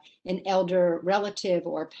an elder relative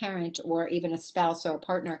or a parent or even a spouse or a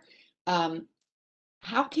partner, um,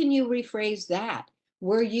 how can you rephrase that?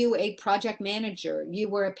 Were you a project manager? You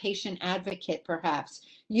were a patient advocate, perhaps.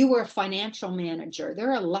 You were a financial manager. There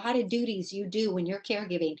are a lot of duties you do when you're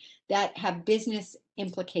caregiving that have business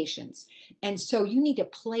implications. And so you need to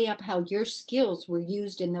play up how your skills were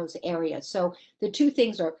used in those areas. So the two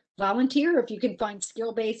things are volunteer, if you can find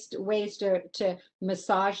skill-based ways to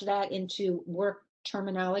massage that into work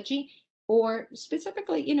terminology, or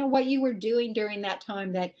specifically, what you were doing during that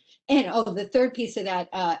time that and the third piece of that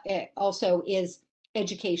also is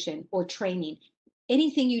education or training.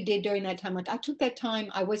 Anything you did during that time, like I took that time,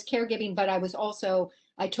 I was caregiving, but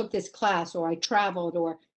I took this class or I traveled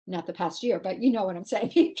or not the past year, but you know what I'm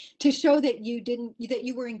saying, to show that that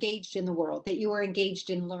you were engaged in the world, that you were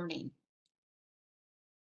engaged in learning.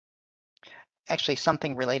 Actually,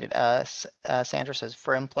 something related. Sandra says,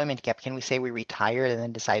 for employment gap, can we say we retired and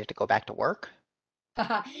then decided to go back to work?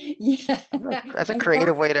 Yeah, That's a and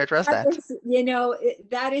creative way to address that.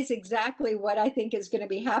 that is exactly what I think is going to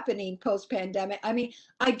be happening post-pandemic. I mean,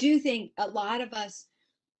 I do think a lot of us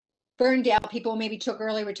burned out, people maybe took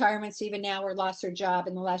early retirements even now or lost their job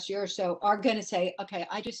in the last year or so, are going to say, okay,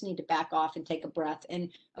 I just need to back off and take a breath. And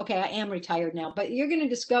okay, I am retired now, but you're going to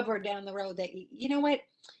discover down the road that, you know what?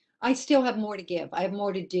 I still have more to give. I have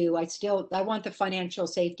more to do. I want the financial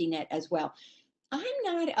safety net as well. I'm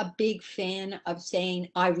not a big fan of saying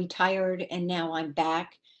I retired and now I'm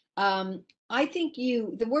back. I think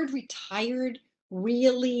the word retired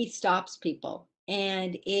really stops people,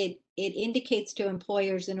 and it indicates to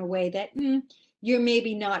employers in a way that you're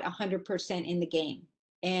maybe not 100% in the game,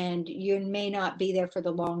 and you may not be there for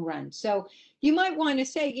the long run. So you might want to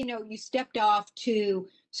say, you stepped off to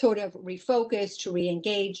sort of refocus, to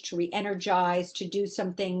re-engage, to re-energize, to do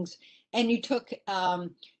some things, and you took a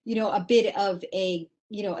bit of a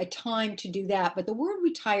time to do that. But the word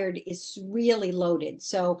retired is really loaded.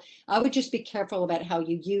 So I would just be careful about how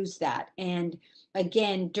you use that. And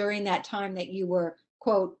again, during that time that you were,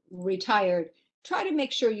 quote, retired, try to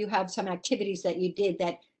make sure you have some activities that you did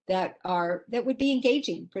that would be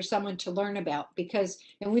engaging for someone to learn about. Because,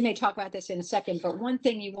 and we may talk about this in a second, but one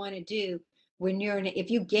thing you want to do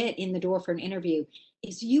if you get in the door for an interview,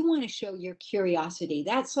 is you want to show your curiosity.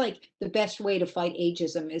 That's like the best way to fight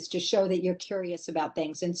ageism, is to show that you're curious about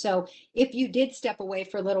things. And so if you did step away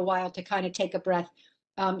for a little while to kind of take a breath,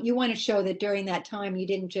 you want to show that during that time you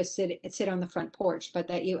didn't just sit on the front porch, but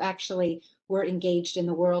that you actually were engaged in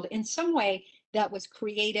the world in some way that was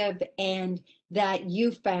creative and that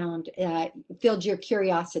you found filled your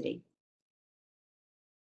curiosity.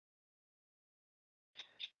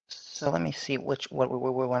 So let me see what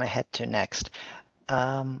we want to head to next.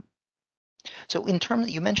 Um, so in terms,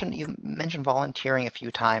 you mentioned volunteering a few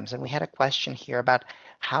times, and we had a question here about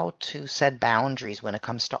how to set boundaries when it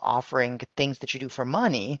comes to offering things that you do for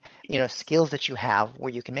money, skills that you have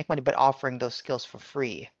where you can make money, but offering those skills for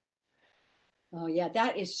free. Oh, yeah,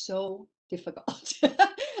 that is so difficult.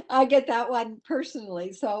 I get that one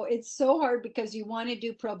personally. So it's so hard because you want to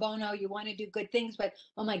do pro bono, you want to do good things, but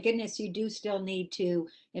oh my goodness, you do still need to,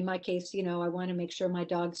 in my case, I want to make sure my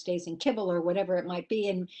dog stays in kibble or whatever it might be,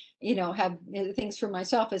 and, have things for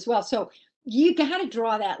myself as well. So you got to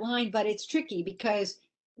draw that line, but it's tricky because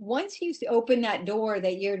once you open that door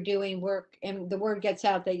that you're doing work and the word gets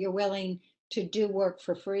out that you're willing to do work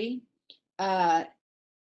for free, uh,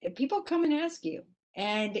 people come and ask you,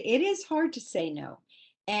 and it is hard to say no,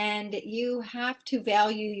 and you have to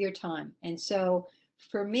value your time. And so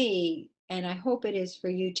for me, and I hope it is for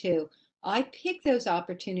you too, I pick those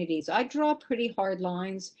opportunities. I draw pretty hard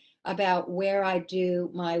lines about where I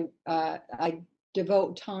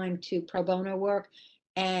devote time to pro bono work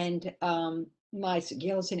and my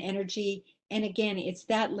skills and energy. And again, it's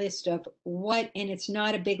that list of and it's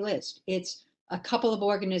not a big list. It's a couple of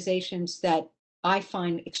organizations that I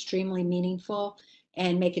find extremely meaningful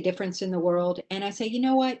and make a difference in the world. And I say, you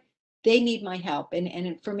know what? they need my help.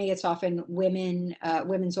 And for me, it's often women,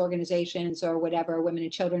 women's organizations or whatever, women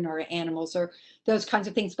and children or animals or those kinds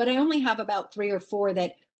of things. But I only have about three or four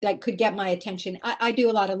that could get my attention. I do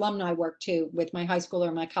a lot of alumni work too with my high school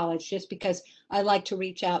or my college, just because I like to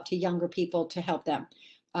reach out to younger people to help them.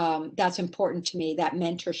 That's important to me, that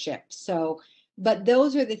mentorship. So, but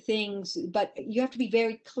those are the things, but you have to be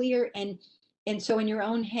very clear. And so in your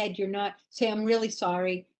own head, you're not say, I'm really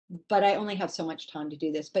sorry, but I only have so much time to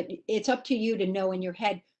do this. But it's up to you to know in your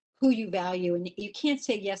head who you value. And you can't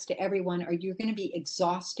say yes to everyone, or you're going to be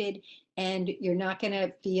exhausted and you're not going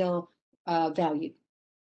to feel valued.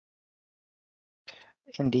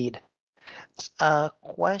 Indeed.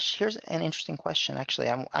 Here's an interesting question, actually.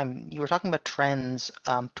 You were talking about trends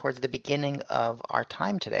towards the beginning of our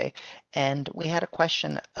time today, and we had a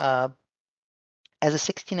question. As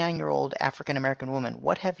a 69-year-old African American woman,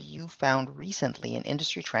 what have you found recently in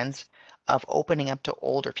industry trends of opening up to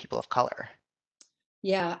older people of color?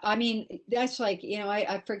 Yeah, I mean, that's like,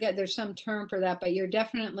 I forget there's some term for that, but you've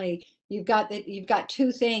got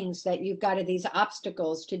two things that you've got these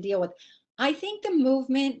obstacles to deal with. I think the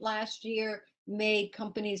movement last year made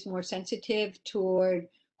companies more sensitive toward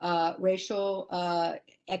racial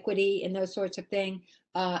equity and those sorts of things,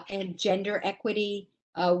 and gender equity.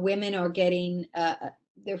 Women are getting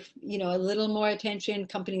they're a little more attention.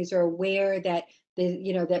 Companies are aware that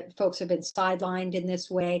that folks have been sidelined in this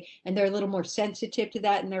way, and they're a little more sensitive to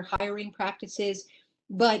that in their hiring practices.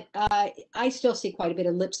 But I still see quite a bit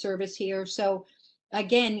of lip service here. So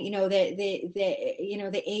again,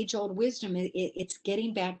 the age old wisdom, it's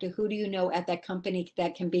getting back to who do you know at that company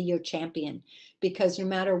that can be your champion, because no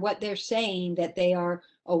matter what they're saying, that they are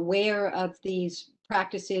aware of these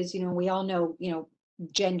practices. We all know,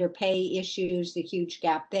 gender pay issues, the huge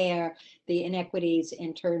gap there, the inequities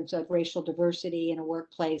in terms of racial diversity in a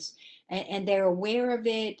workplace, and they're aware of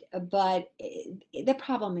it. But the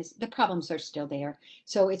problems are still there.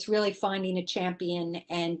 So it's really finding a champion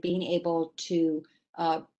and being able to,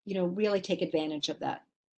 really take advantage of that.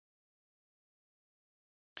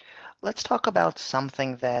 Let's talk about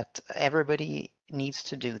something that everybody needs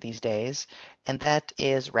to do these days, and that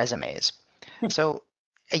is resumes. So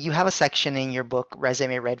you have a section in your book,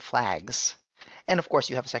 Resume Red Flags. And of course,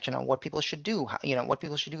 you have a section on what people should do, what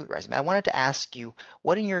people should do with resume. I wanted to ask you,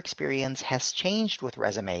 what in your experience has changed with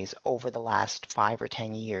resumes over the last 5 or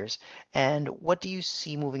 10 years? And what do you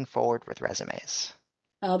see moving forward with resumes?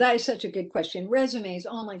 Oh, that is such a good question. Resumes,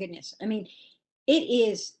 oh my goodness. I mean, it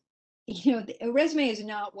is, a resume is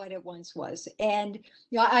not what it once was. And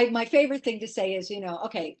my favorite thing to say is,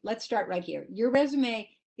 okay, let's start right here. Your resume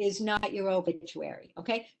is not your obituary.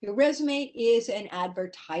 Okay, your resume is an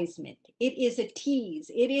advertisement. It is a tease.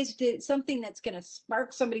 It is something that's going to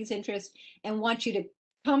spark somebody's interest and want you to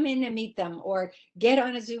come in and meet them, or get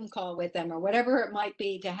on a Zoom call with them, or whatever it might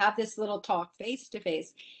be, to have this little talk face to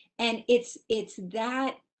face. And it's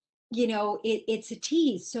that, it's a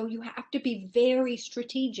tease. So you have to be very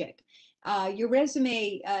strategic. Your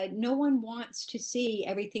resume, no one wants to see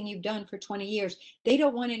everything you've done for 20 years. They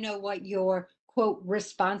don't want to know what your quote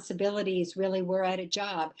responsibilities really were at a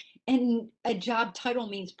job. And a job title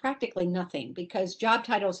means practically nothing, because job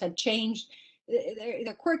titles have changed.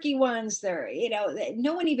 They're quirky ones.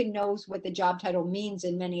 No one even knows what the job title means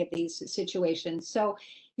in many of these situations. So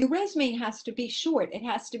your resume has to be short. It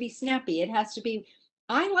has to be snappy. It has to be,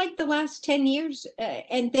 I like the last 10 years,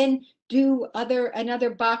 and then do another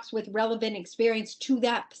box with relevant experience to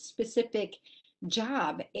that specific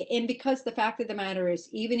job. And because the fact of the matter is,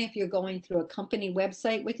 even if you're going through a company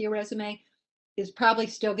website with your resume, is probably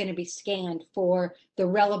still going to be scanned for the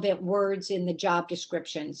relevant words in the job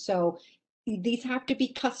description. So these have to be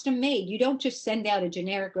custom made. You don't just send out a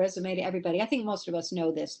generic resume to everybody. I think most of us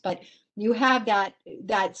know this, but you have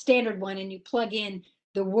that standard one, and you plug in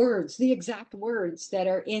the words, the exact words that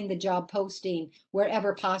are in the job posting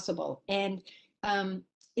wherever possible. And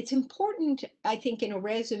it's important, I think, in a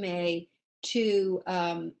resume to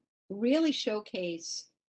really showcase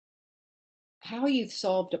how you've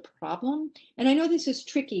solved a problem. And I know this is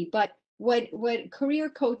tricky, but what career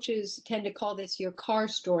coaches tend to call this your car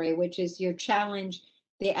story, which is your challenge,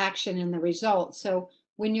 the action, and the result. So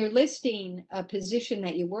when you're listing a position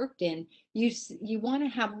that you worked in, you want to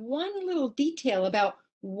have one little detail about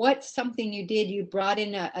what something you did. You brought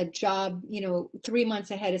in a job, 3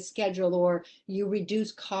 months ahead of schedule, or you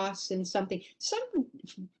reduce costs in something, some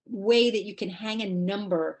way that you can hang a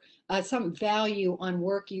number, some value on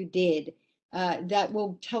work you did, that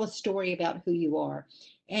will tell a story about who you are.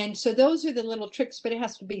 And so those are the little tricks, but it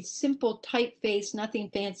has to be simple, typeface, nothing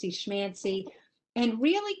fancy schmancy, and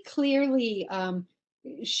really clearly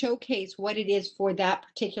showcase what it is for that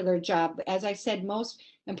particular job. As I said, most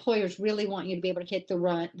employers really want you to be able to hit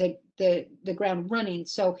the ground running.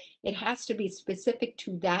 So it has to be specific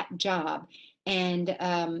to that job. And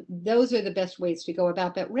those are the best ways to go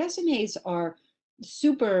about. But resumes are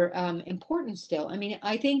super important still. I mean,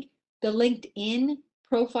 I think the LinkedIn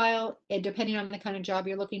profile, depending on the kind of job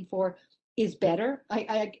you're looking for, is better.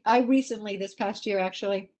 I recently, this past year,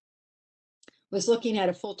 actually, was looking at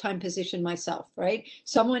a full-time position myself, right?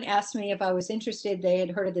 Someone asked me if I was interested. They had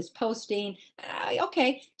heard of this posting.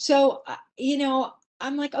 Okay. So,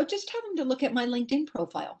 I'm like, oh, just tell them to look at my LinkedIn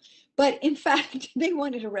profile. But in fact, they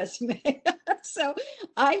wanted a resume. So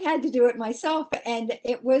I had to do it myself, and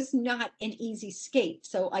it was not an easy skate.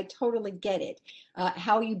 So I totally get it,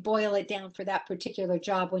 how you boil it down for that particular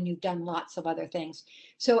job when you've done lots of other things.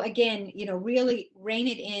 So again, really rein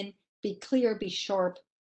it in, be clear, be sharp,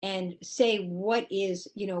 and say what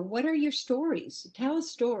are your stories? Tell a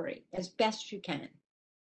story as best you can.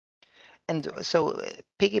 And so,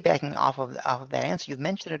 piggybacking off of that answer, you've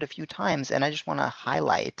mentioned it a few times, and I just want to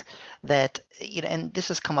highlight that, and this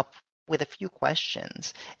has come up with a few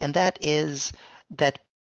questions, and that is that,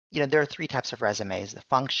 there are three types of resumes: the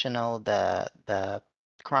functional, the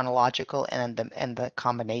chronological, and the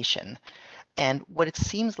combination. And what it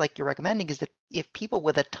seems like you're recommending is that if people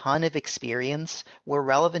with a ton of experience, where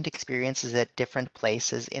relevant experiences at different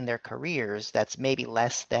places in their careers, that's maybe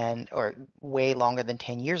less than or way longer than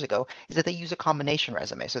 10 years ago, is that they use a combination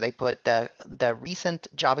resume. So they put the recent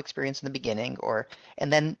job experience in the beginning,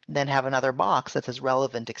 and then have another box that says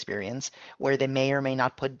relevant experience, where they may or may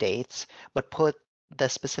not put dates, but put the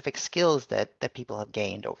specific skills that people have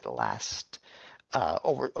gained over the last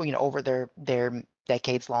over their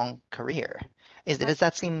decades long career. Does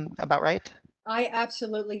that seem about right? I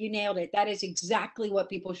absolutely, you nailed it. That is exactly what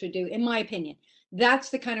people should do, in my opinion. That's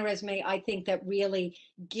the kind of resume I think that really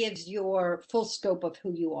gives your full scope of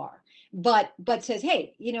who you are. But says,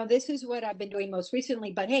 hey, this is what I've been doing most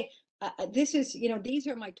recently. But hey, this is, these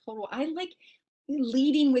are my total. I like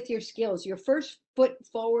leading with your skills. Your first foot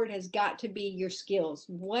forward has got to be your skills.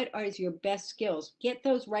 What are your best skills? Get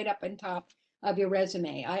those right up on top of your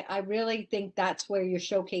resume. I really think that's where you're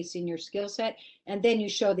showcasing your skill set. And then you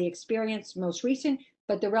show the experience, most recent,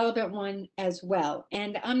 but the relevant one as well.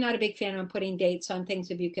 And I'm not a big fan of putting dates on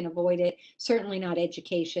things if you can avoid it. Certainly not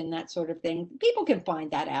education, that sort of thing. People can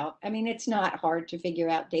find that out. I mean, it's not hard to figure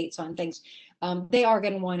out dates on things. They are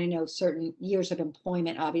going to want to know certain years of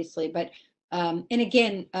employment, obviously. But and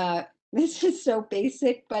again, this is so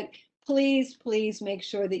basic, but please, please make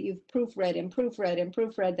sure that you've proofread and proofread and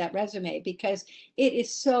proofread that resume, because it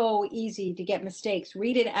is so easy to get mistakes.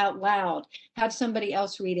 Read it out loud, have somebody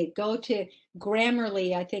else read it. Go to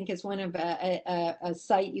Grammarly, I think, is one of a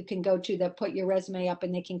site you can go to that put your resume up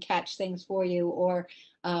and they can catch things for you. Or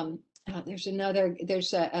there's another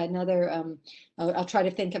I'll try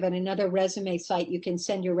to think of it, another resume site you can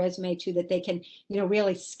send your resume to that they can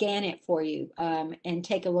really scan it for you, and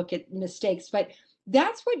take a look at mistakes. But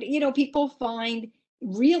that's what people find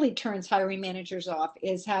really turns hiring managers off,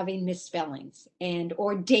 is having misspellings and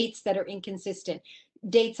or dates that are inconsistent.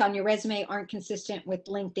 Dates on your resume aren't consistent with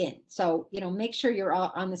LinkedIn. So make sure you're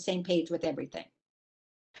all on the same page with everything.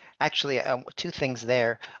 Actually, two things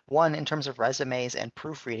there. One, in terms of resumes and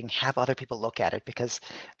proofreading, have other people look at it, because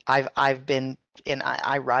I've been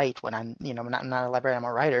I write when I'm not a librarian, I'm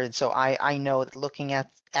a writer, and so I know that looking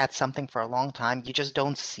at something for a long time, you just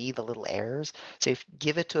don't see the little errors. So if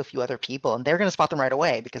give it to a few other people, and they're going to spot them right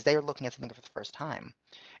away because they are looking at something for the first time.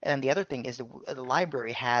 And then the other thing is the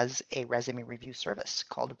library has a resume review service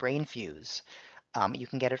called BrainFuse. You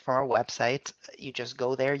can get it from our website. You just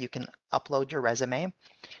go there, you can upload your resume,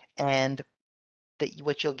 and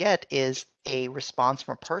what you'll get is a response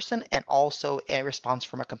from a person and also a response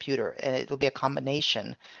from a computer. And it will be a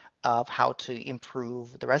combination of how to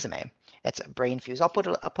improve the resume. It's a BrainFuse. I'll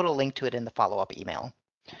put a link to it in the follow-up email.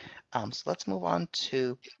 So let's move on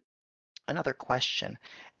to another question.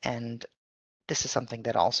 And this is something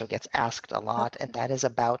that also gets asked a lot, and that is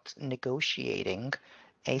about negotiating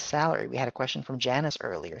a salary. We had a question from Janice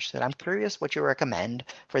earlier. She said, I'm curious what you recommend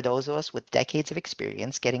for those of us with decades of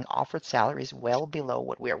experience getting offered salaries well below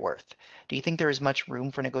what we are worth. Do you think there is much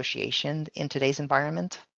room for negotiation in today's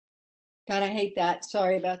environment? God, I hate that.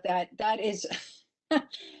 Sorry about that. That is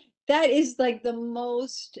that is like the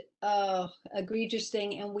most egregious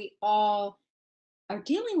thing, and we all are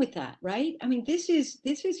dealing with that, right? I mean, this is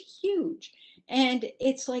huge. And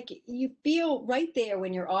it's like you feel right there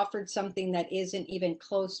when you're offered something that isn't even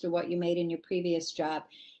close to what you made in your previous job.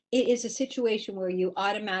 It is a situation where you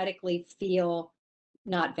automatically feel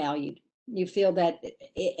not valued. you feel that,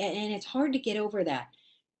 and it's hard to get over that.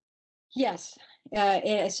 Yes,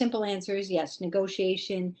 a simple answer is yes.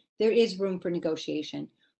 Negotiation, there is room for negotiation,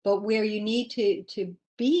 but where you need to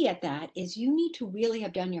be at that is you need to really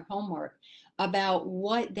have done your homework about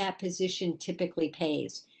what that position typically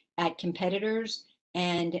pays at competitors,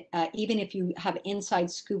 and even if you have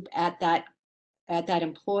inside scoop at that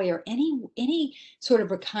employer, any sort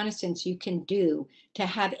of reconnaissance you can do to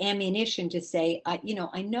have ammunition to say, I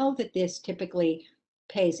know that this typically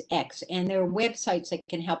pays X, and there are websites that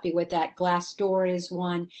can help you with that. Glassdoor is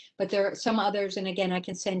one, but there are some others, and again, I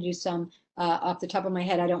can send you some off the top of my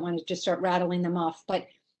head. I don't want to just start rattling them off, but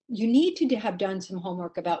you need to have done some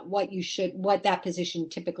homework about what that position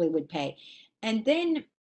typically would pay. And then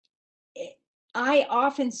I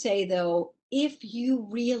often say, though, if you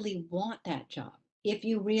really want that job, if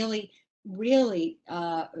you really, really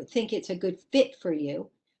think it's a good fit for you,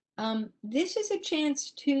 this is a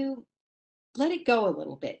chance to let it go a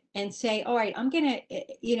little bit and say, all right, I'm going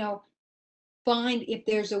to, find if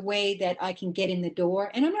there's a way that I can get in the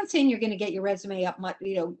door. And I'm not saying you're going to get your resume up,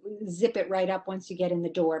 zip it right up once you get in the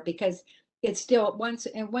door, because it's still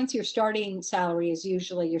once your starting salary is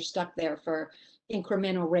usually you're stuck there for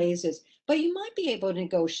incremental raises. But you might be able to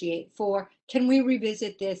negotiate for, can we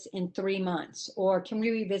revisit this in 3 months, or can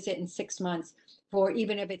we revisit in 6 months for,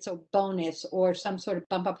 even if it's a bonus or some sort of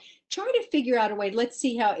bump up. Try to figure out a way. Let's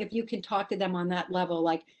see how, if you can talk to them on that level,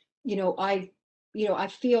 like, you know, I I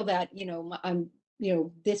feel that, I'm,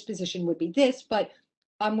 this position would be this, but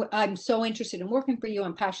I'm so interested in working for you.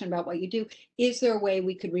 I'm passionate about what you do. Is there a way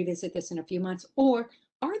we could revisit this in a few months? Or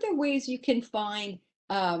are there ways you can find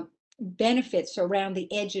benefits around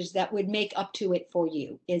the edges that would make up to it for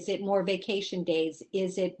you? Is it more vacation days?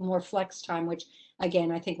 Is it more flex time, which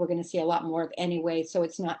again, I think we're going to see a lot more of anyway, so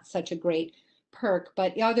it's not such a great perk,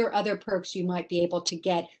 but are there other perks you might be able to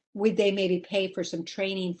get? Would they maybe pay for some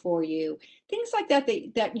training for you? Things like that,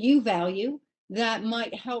 that you value, that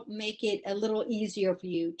might help make it a little easier for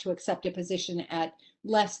you to accept a position at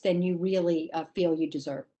less than you really feel you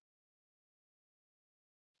deserve.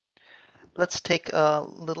 Let's take a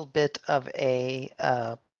little bit of a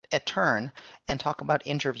turn and talk about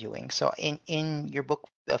interviewing. So in your book,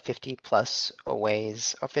 50 plus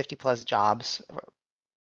ways or 50 plus jobs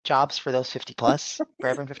for those 50 plus, for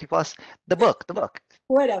everyone 50 plus, the book.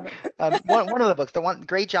 Whatever. One of the books, the one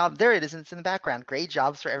great job, there it is, it's in the background. Great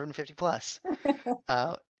jobs for everyone 50 plus.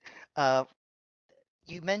 Uh, uh,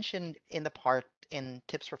 you mentioned in the part in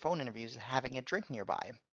tips for phone interviews having a drink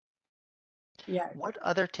nearby. Yeah. What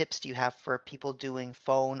other tips do you have for people doing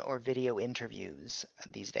phone or video interviews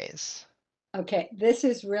these days? Okay, this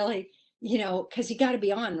is really, because you got to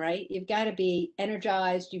be on, right? You've got to be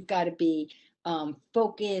energized. You've got to be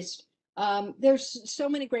focused. There's so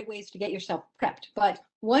many great ways to get yourself prepped, but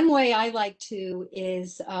one way I like to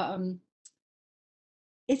is to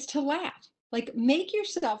laugh. Like, make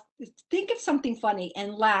yourself think of something funny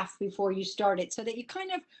and laugh before you start it, so that you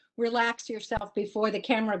kind of relax yourself before the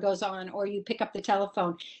camera goes on or you pick up the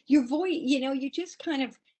telephone. Your voice, you just kind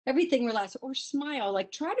of everything relax, or smile.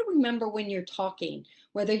 Like, try to remember when you're talking,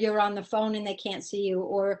 whether you're on the phone and they can't see you,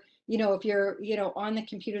 or if you're on the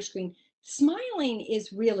computer screen. Smiling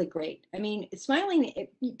is really great. I mean, smiling,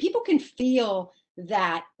 people can feel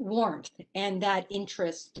that warmth and that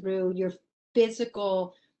interest through your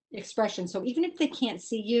physical expression. So even if they can't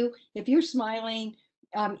see you, if you're smiling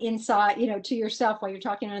inside, to yourself while you're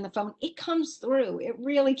talking on the phone, it comes through. It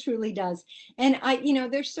really, truly does. And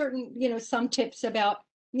there's certain, some tips about,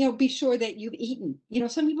 be sure that you've eaten.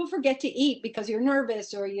 Some people forget to eat because you're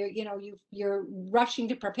nervous, or you're rushing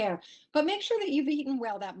to prepare. But make sure that you've eaten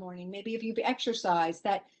well that morning. Maybe if you've exercised,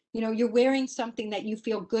 that you're wearing something that you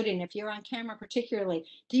feel good in. If you're on camera, particularly,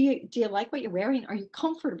 do you like what you're wearing? Are you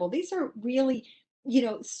comfortable? These are really,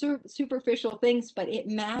 superficial things, but it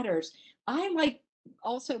matters. I like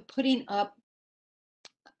also putting up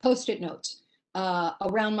post-it notes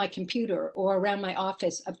around my computer or around my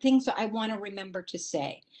office of things that I want to remember to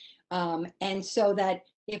say. And so that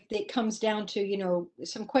if it comes down to,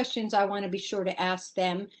 some questions I want to be sure to ask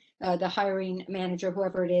them, the hiring manager,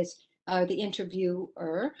 whoever it is, the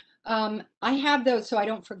interviewer, I have those so I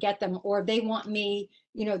don't forget them, or they want me,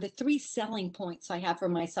 the 3 selling points I have for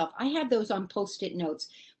myself. I have those on post-it notes,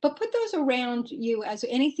 but put those around you as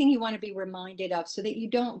anything you want to be reminded of, so that you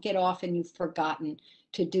don't get off and you've forgotten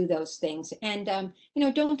to do those things. And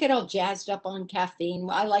don't get all jazzed up on caffeine.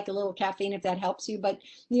 I like a little caffeine if that helps you, but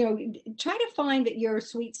try to find your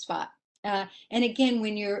sweet spot. And again,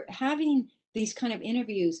 when you're having these kind of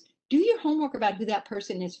interviews, do your homework about who that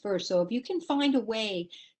person is first. So if you can find a way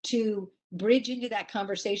to bridge into that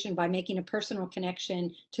conversation by making a personal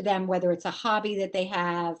connection to them, whether it's a hobby that they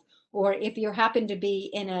have, or if you happen to be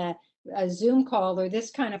in a Zoom call or this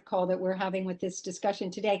kind of call that we're having with this discussion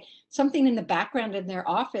today, something in the background in their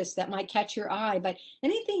office that might catch your eye. But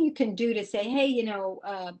anything you can do to say, hey,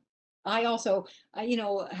 I also,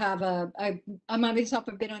 have I myself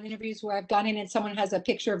have been on interviews where I've gone in and someone has a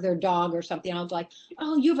picture of their dog or something. I was like,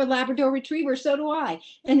 oh, you have a Labrador Retriever, so do I.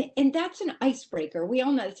 And that's an icebreaker. We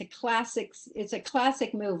all know it's a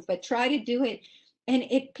classic move, but try to do it. And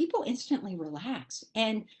people instantly relax.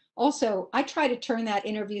 And also, I try to turn that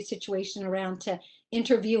interview situation around to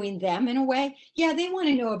interviewing them in a way. Yeah, they want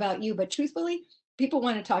to know about you, but truthfully, people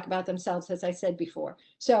want to talk about themselves, as I said before.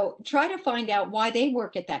 So try to find out why they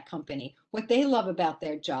work at that company, what they love about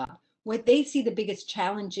their job, what they see the biggest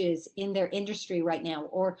challenges in their industry right now,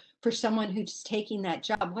 or for someone who's taking that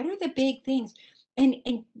job, what are the big things? And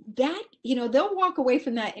that, they'll walk away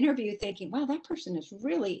from that interview thinking, wow, that person is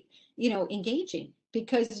really, engaging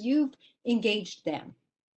because you've engaged them.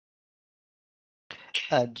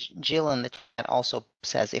 Jill in the chat also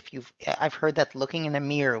says I've heard that looking in a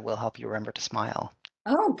mirror will help you remember to smile.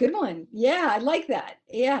 Oh, good one. Yeah, I like that.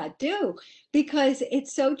 Yeah, do because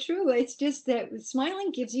it's so true. It's just that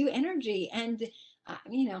smiling gives you energy, and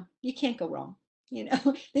you can't go wrong.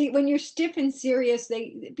 When you're stiff and serious,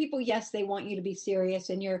 people, yes, they want you to be serious,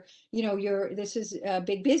 and this is a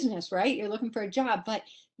big business, right? You're looking for a job, but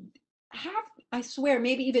half, I swear,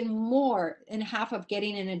 maybe even more than half of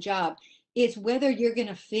getting in a job is whether you're going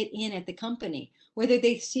to fit in at the company, whether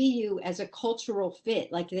they see you as a cultural fit,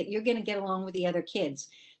 like that you're going to get along with the other kids.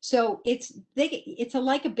 So it's a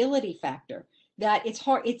likability factor that it's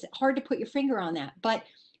hard to put your finger on that. But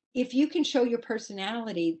if you can show your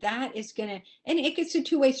personality, that is going to, and it gets a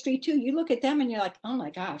two-way street too. You look at them and you're like, oh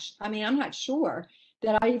my gosh, I mean, I'm not sure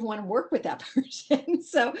that I even want to work with that person.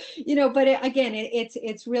 So, but again,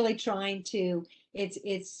 it's really trying to,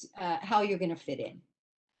 it's how you're going to fit in.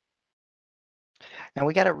 Now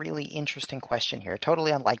we got a really interesting question here,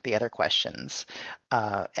 totally unlike the other questions.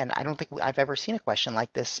 And I don't think I've ever seen a question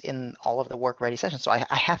like this in all of the work ready sessions, so I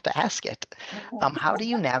have to ask it. How do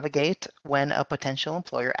you navigate when a potential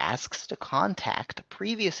employer asks to contact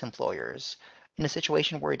previous employers in a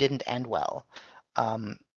situation where it didn't end well?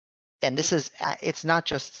 And it's not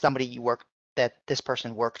just somebody that this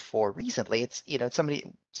person worked for recently. It's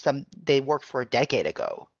they worked for a decade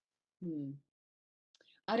ago. Hmm.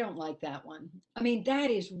 I don't like that one. I mean, that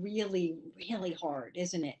is really, really hard,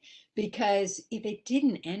 isn't it? Because if it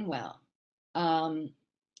didn't end well, um,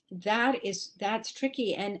 that's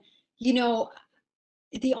tricky. And you know,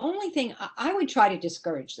 the only thing I would try to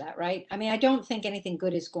discourage that, right? I mean, I don't think anything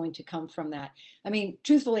good is going to come from that. I mean,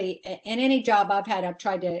 truthfully, in any job I've had, I've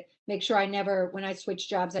tried to make sure when I switched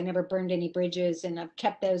jobs, I never burned any bridges, and I've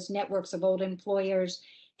kept those networks of old employers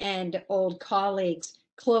and old colleagues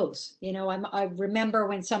close. I remember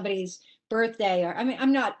when somebody's birthday, or I mean,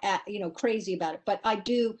 I'm not crazy about it, but I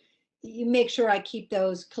do. You make sure I keep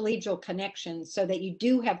those collegial connections so that you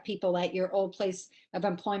do have people at your old place of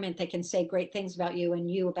employment that can say great things about you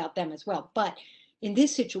and you about them as well. But in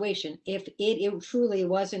this situation, if it truly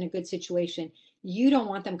wasn't a good situation, you don't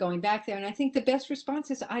want them going back there. And I think the best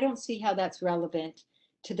response is, I don't see how that's relevant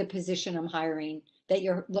to the position I'm hiring that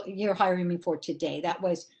you're hiring me for today. That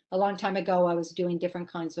was a long time ago. I was doing different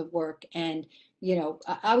kinds of work, and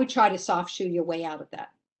I would try to soft shoe your way out of that.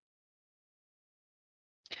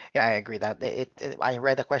 Yeah, I agree that I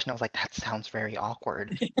read the question. I was like, that sounds very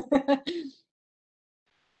awkward. I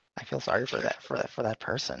feel sorry for that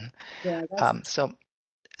person. Yeah, that's So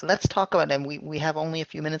let's talk about, and we have only a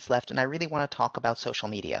few minutes left, and I really want to talk about social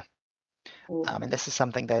media. cool. And this is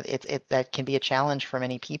something that that can be a challenge for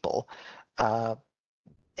many people, uh,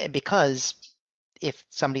 because if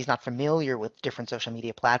somebody's not familiar with different social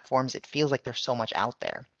media platforms, it feels like there's so much out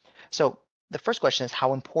there. So the first question is,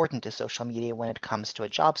 how important is social media when it comes to a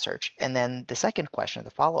job search? And then the second question,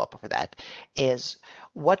 the follow-up for that, is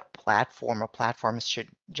what platform or platforms should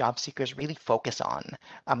job seekers really focus on?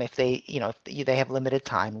 If they have limited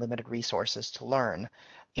time, limited resources to learn,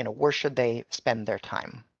 where should they spend their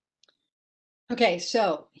time? Okay,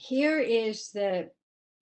 so here is the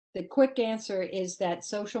quick answer is that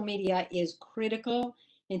social media is critical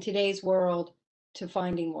in today's world to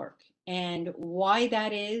finding work. And why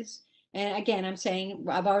that is, and again,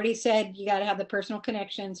 I've already said you got to have the personal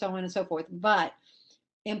connection, so on and so forth, but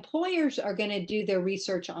employers are going to do their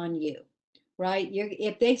research on you, right?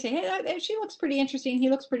 If they say, hey, she looks pretty interesting, he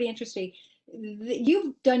looks pretty interesting,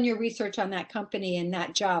 you've done your research on that company and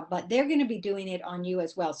that job, but they're going to be doing it on you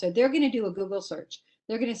as well. So they're going to do a Google search.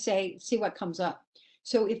 They're going to see what comes up.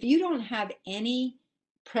 So if you don't have any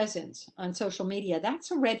presence on social media,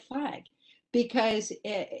 that's a red flag because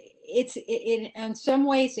in some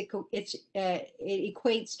ways it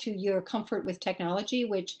equates to your comfort with technology,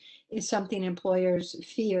 which is something employers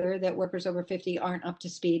fear that workers over 50 aren't up to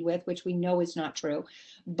speed with, which we know is not true.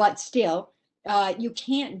 But still, you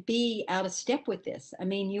can't be out of step with this. I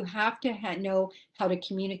mean, you have to know how to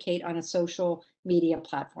communicate on a social media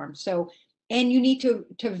platform. So, and you need to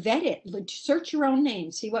vet it, search your own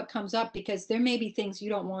name, see what comes up, because there may be things you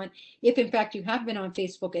don't want. If in fact you have been on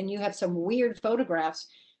Facebook and you have some weird photographs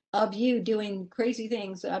of you doing crazy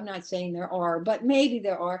things, I'm not saying there are, but maybe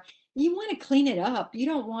there are, you want to clean it up. You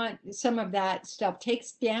don't want some of that stuff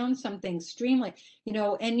takes down something, streamline,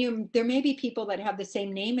 and there may be people that have the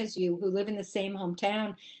same name as you who live in the same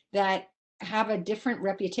hometown that have a different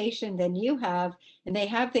reputation than you have, and they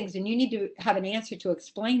have things, and you need to have an answer to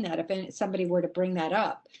explain that if somebody were to bring that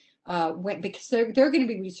up, because they're going to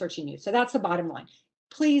be researching you. So that's the bottom line.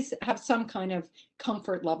 Please have some kind of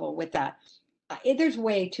comfort level with that. There's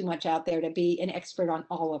way too much out there to be an expert on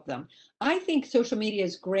all of them. I think social media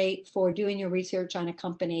is great for doing your research on a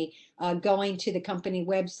company. Going to the company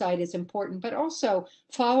website is important, but also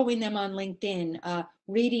following them on LinkedIn,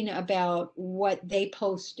 reading about what they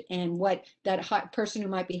post and what that person who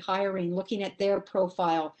might be hiring, looking at their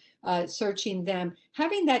profile, searching them,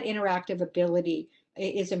 having that interactive ability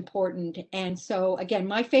is important. And so again,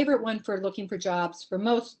 my favorite one for looking for jobs, for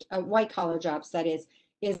most white collar jobs, that is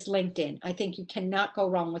LinkedIn. I think you cannot go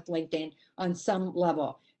wrong with LinkedIn on some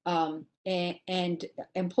level, and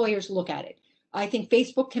employers look at it. I think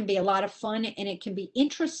Facebook can be a lot of fun and it can be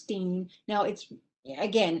interesting. Now, it's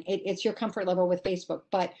your comfort level with Facebook,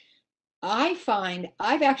 but I've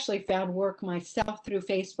actually found work myself through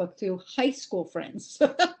Facebook through high school friends.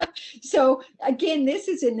 So again, this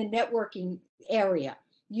is in the networking area.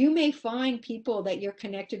 You may find people that you're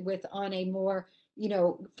connected with on a more,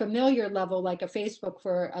 familiar level, like a Facebook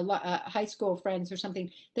for high school friends or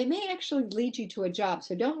something. They may actually lead you to a job.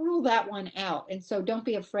 So don't rule that one out. And so don't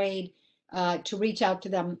be afraid to reach out to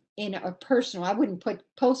them in a personal. I wouldn't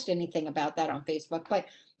post anything about that on Facebook, but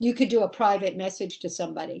you could do a private message to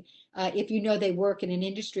somebody if you know they work in an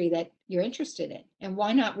industry that you're interested in. And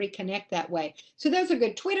why not reconnect that way? So those are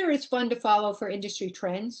good. Twitter is fun to follow for industry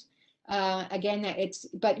trends. Again,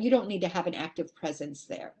 but you don't need to have an active presence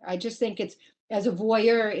there. I just think as a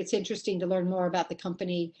voyeur, it's interesting to learn more about the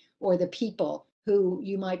company or the people who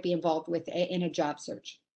you might be involved with in a job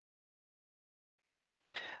search.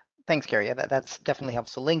 Thanks, Kerry. Yeah, that's definitely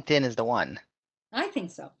helpful. So LinkedIn is the one. I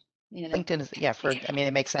think so. LinkedIn is, yeah, I mean,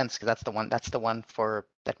 it makes sense because that's the one for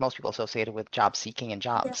that most people associated with job seeking and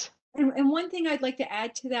Yeah. jobs. And one thing I'd like to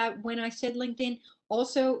add to that when I said LinkedIn,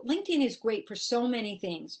 also LinkedIn is great for so many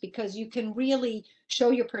things because you can really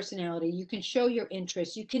show your personality, you can show your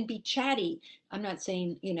interests, you can be chatty. I'm not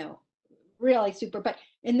saying, really super, but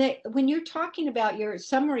when you're talking about your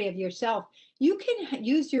summary of yourself, you can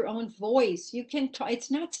use your own voice. You can talk,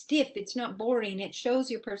 it's not stiff, it's not boring, it shows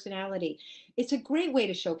your personality. It's a great way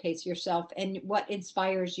to showcase yourself and what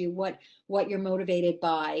inspires you, what you're motivated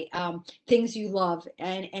by, things you love,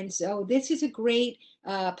 and so this is a great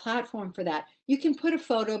platform for that. You can put a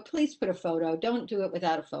photo, please put a photo, don't do it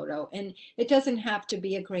without a photo, and it doesn't have to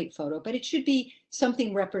be a great photo, but it should be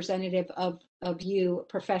something representative of you,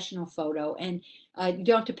 professional photo. And you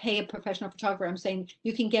don't have to pay a professional photographer. I'm saying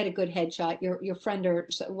you can get a good headshot. Your friend or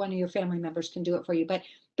one of your family members can do it for you, but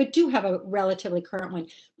do have a relatively current one.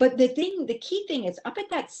 But the key thing is up at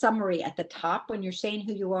that summary at the top when you're saying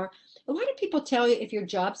who you are. A lot of people tell you if you're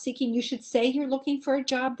job seeking, you should say you're looking for a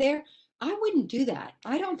job there. I wouldn't do that.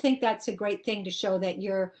 I don't think that's a great thing to show that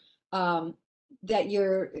um,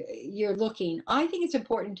 you're looking. I think it's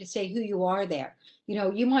important to say who you are there.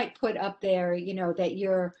 You might put up there, that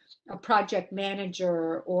you're a project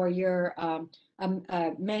manager or you're a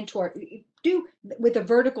mentor. Do with a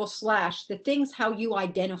vertical slash the things how you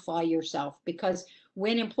identify yourself, because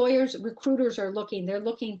when recruiters are looking, they're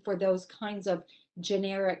looking for those kinds of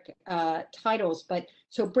generic titles. But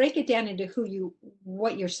so break it down into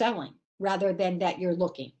what you're selling rather than that you're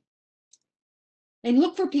looking. And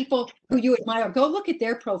look for people who you admire. Go look at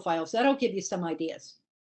their profiles. That'll give you some ideas.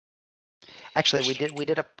 Actually, we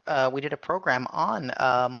did a program on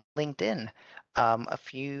LinkedIn a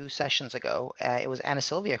few sessions ago. It was Anna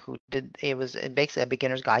Sylvia who did. It was basically a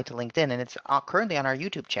beginner's guide to LinkedIn, and it's currently on our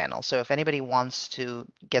YouTube channel. So if anybody wants to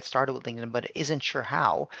get started with LinkedIn but isn't sure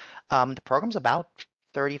how, the program's about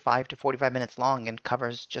 35 to 45 minutes long and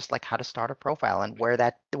covers just like how to start a profile and where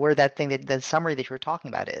that thing, the summary that you were talking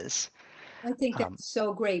about is. I think Um, that's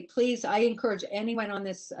so great. Please, I encourage anyone on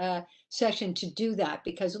this session to do that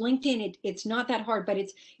because LinkedIn, it's not that hard, but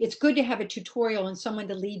it's good to have a tutorial and someone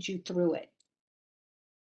to lead you through it.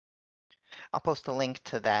 I'll post a link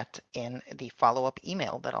to that in the follow-up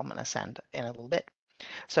email that I'm going to send in a little bit.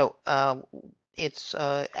 So it's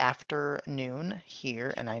afternoon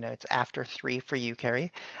here, and I know it's after 3 for you,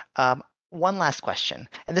 Kerry. One last question,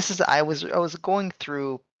 and this is I was going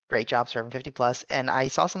through Great Jobs for Everyone 50 Plus, and I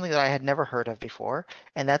saw something that I had never heard of before,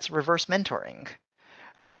 and that's reverse mentoring.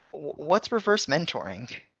 What's reverse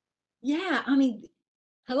mentoring? Yeah, I mean,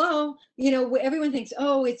 hello, everyone thinks,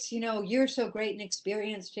 oh, it's, you're so great and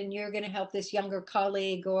experienced and you're going to help this younger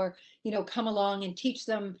colleague or, come along and teach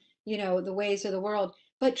them, the ways of the world.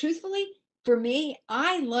 But truthfully, for me,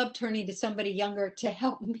 I love turning to somebody younger to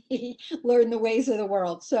help me learn the ways of the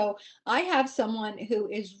world. So I have someone who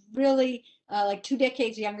is really like 2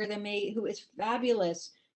 decades younger than me, who is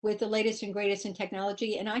fabulous with the latest and greatest in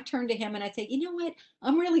technology. And I turn to him and I say, you know what?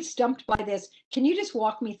 I'm really stumped by this. Can you just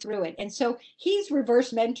walk me through it? And so he's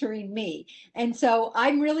reverse mentoring me. And so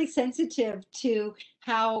I'm really sensitive to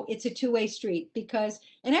how it's a two-way street because,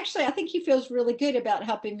 and actually, I think he feels really good about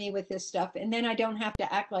helping me with this stuff. And then I don't have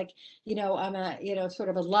to act like, I'm a, sort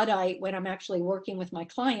of a Luddite when I'm actually working with my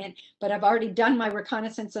client, but I've already done my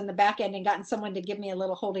reconnaissance on the back end and gotten someone to give me a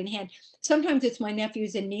little holding hand. Sometimes it's my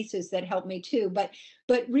nephews and nieces that help me too, but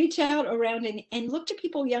reach out around and look to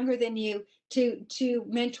people younger than you to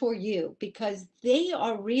mentor you because they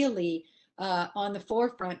are really on the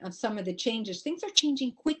forefront of some of the changes. Things are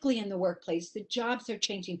changing quickly in the workplace. The jobs are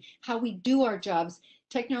changing, how we do our jobs.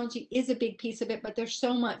 Technology is a big piece of it, but there's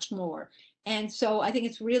so much more. And so I think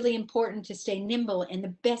it's really important to stay nimble. And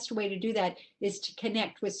the best way to do that is to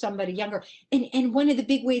connect with somebody younger. And one of the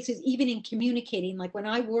big ways is even in communicating, like when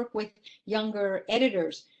I work with younger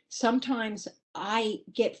editors, sometimes I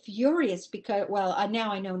get furious because, well,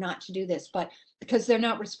 now I know not to do this, but because they're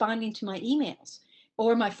not responding to my emails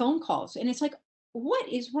or my phone calls. And it's like, what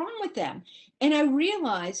is wrong with them? And I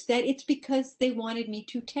realized that it's because they wanted me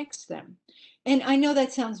to text them. And I know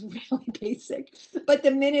that sounds really basic, but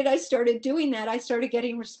the minute I started doing that, I started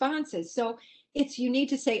getting responses. So you need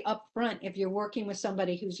to say up front if you're working with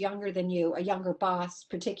somebody who's younger than you, a younger boss,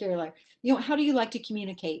 particularly, how do you like to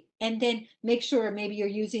communicate? And then make sure maybe you're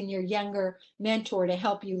using your younger mentor to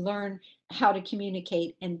help you learn how to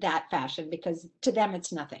communicate in that fashion because to them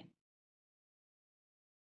it's nothing.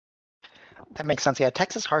 That makes sense. Yeah,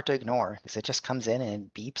 text is hard to ignore because it just comes in and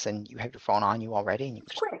it beeps, and you have your phone on you already, and you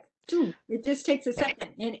It's just quick. It just takes a second.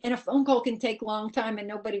 And a phone call can take a long time and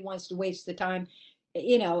nobody wants to waste the time.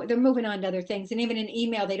 They're moving on to other things. And even an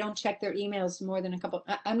email, they don't check their emails more than a couple.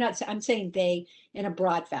 I'm not, I'm saying they in a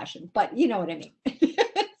broad fashion, but you know what I mean.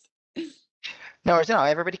 no,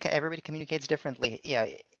 everybody communicates differently. Yeah,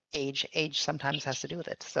 age sometimes has to do with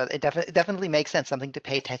it. So it definitely makes sense, something to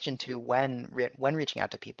pay attention to when reaching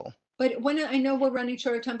out to people. But when I know we're running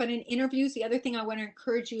short of time, but in interviews, the other thing I want to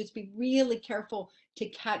encourage you is be really careful to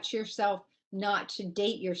catch yourself, not to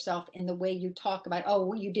date yourself in the way you talk about, oh,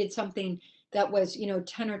 well, you did something that was,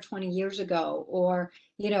 10 or 20 years ago, or,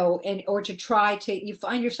 or to try to, you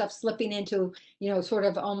find yourself slipping into, sort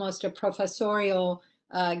of almost a professorial,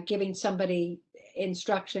 giving somebody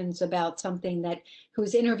instructions about something that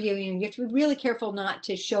who's interviewing you. You have to be really careful not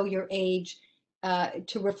to show your age,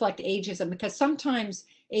 to reflect ageism, because sometimes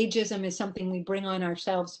ageism is something we bring on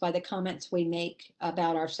ourselves by the comments we make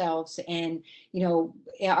about ourselves and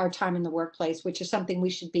our time in the workplace, which is something we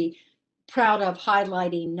should be proud of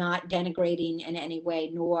highlighting, not denigrating in any way,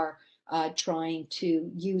 nor trying to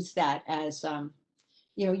use that as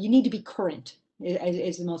you need to be current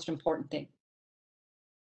is the most important thing.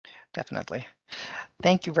 Definitely.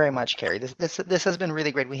 Thank you very much, Carrie. This has been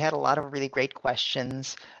really great. We had a lot of really great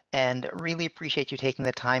questions, and really appreciate you taking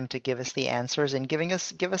the time to give us the answers and give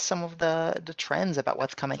us some of the trends about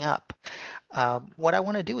what's coming up. What I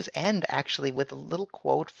want to do is end actually with a little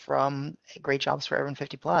quote from Great Jobs for Everyone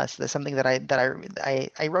 50 Plus. There's something that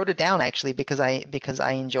I wrote it down actually because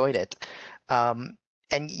I enjoyed it. And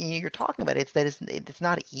you're talking about it, that it's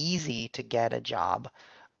not easy to get a job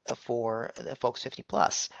for the folks 50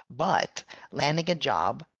 plus, but landing a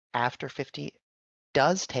job after 50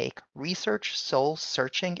 does take research, soul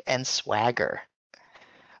searching, and swagger.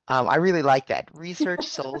 I really like that. Research,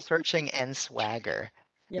 soul searching, and swagger.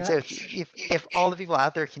 And Yeah, so if all the people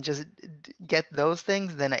out there can just get those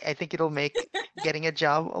things, then I think it'll make getting a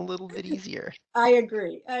job a little bit easier. I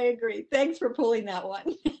agree. I agree. Thanks for pulling that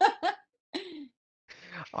one.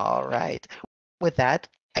 All right. With that,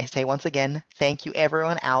 I say once again, thank you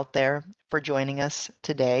everyone out there for joining us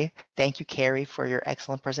today. Thank you, Kerry, for your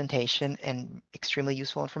excellent presentation and extremely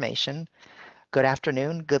useful information. Good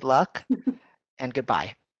afternoon, good luck, and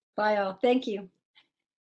goodbye. Bye all. Thank you.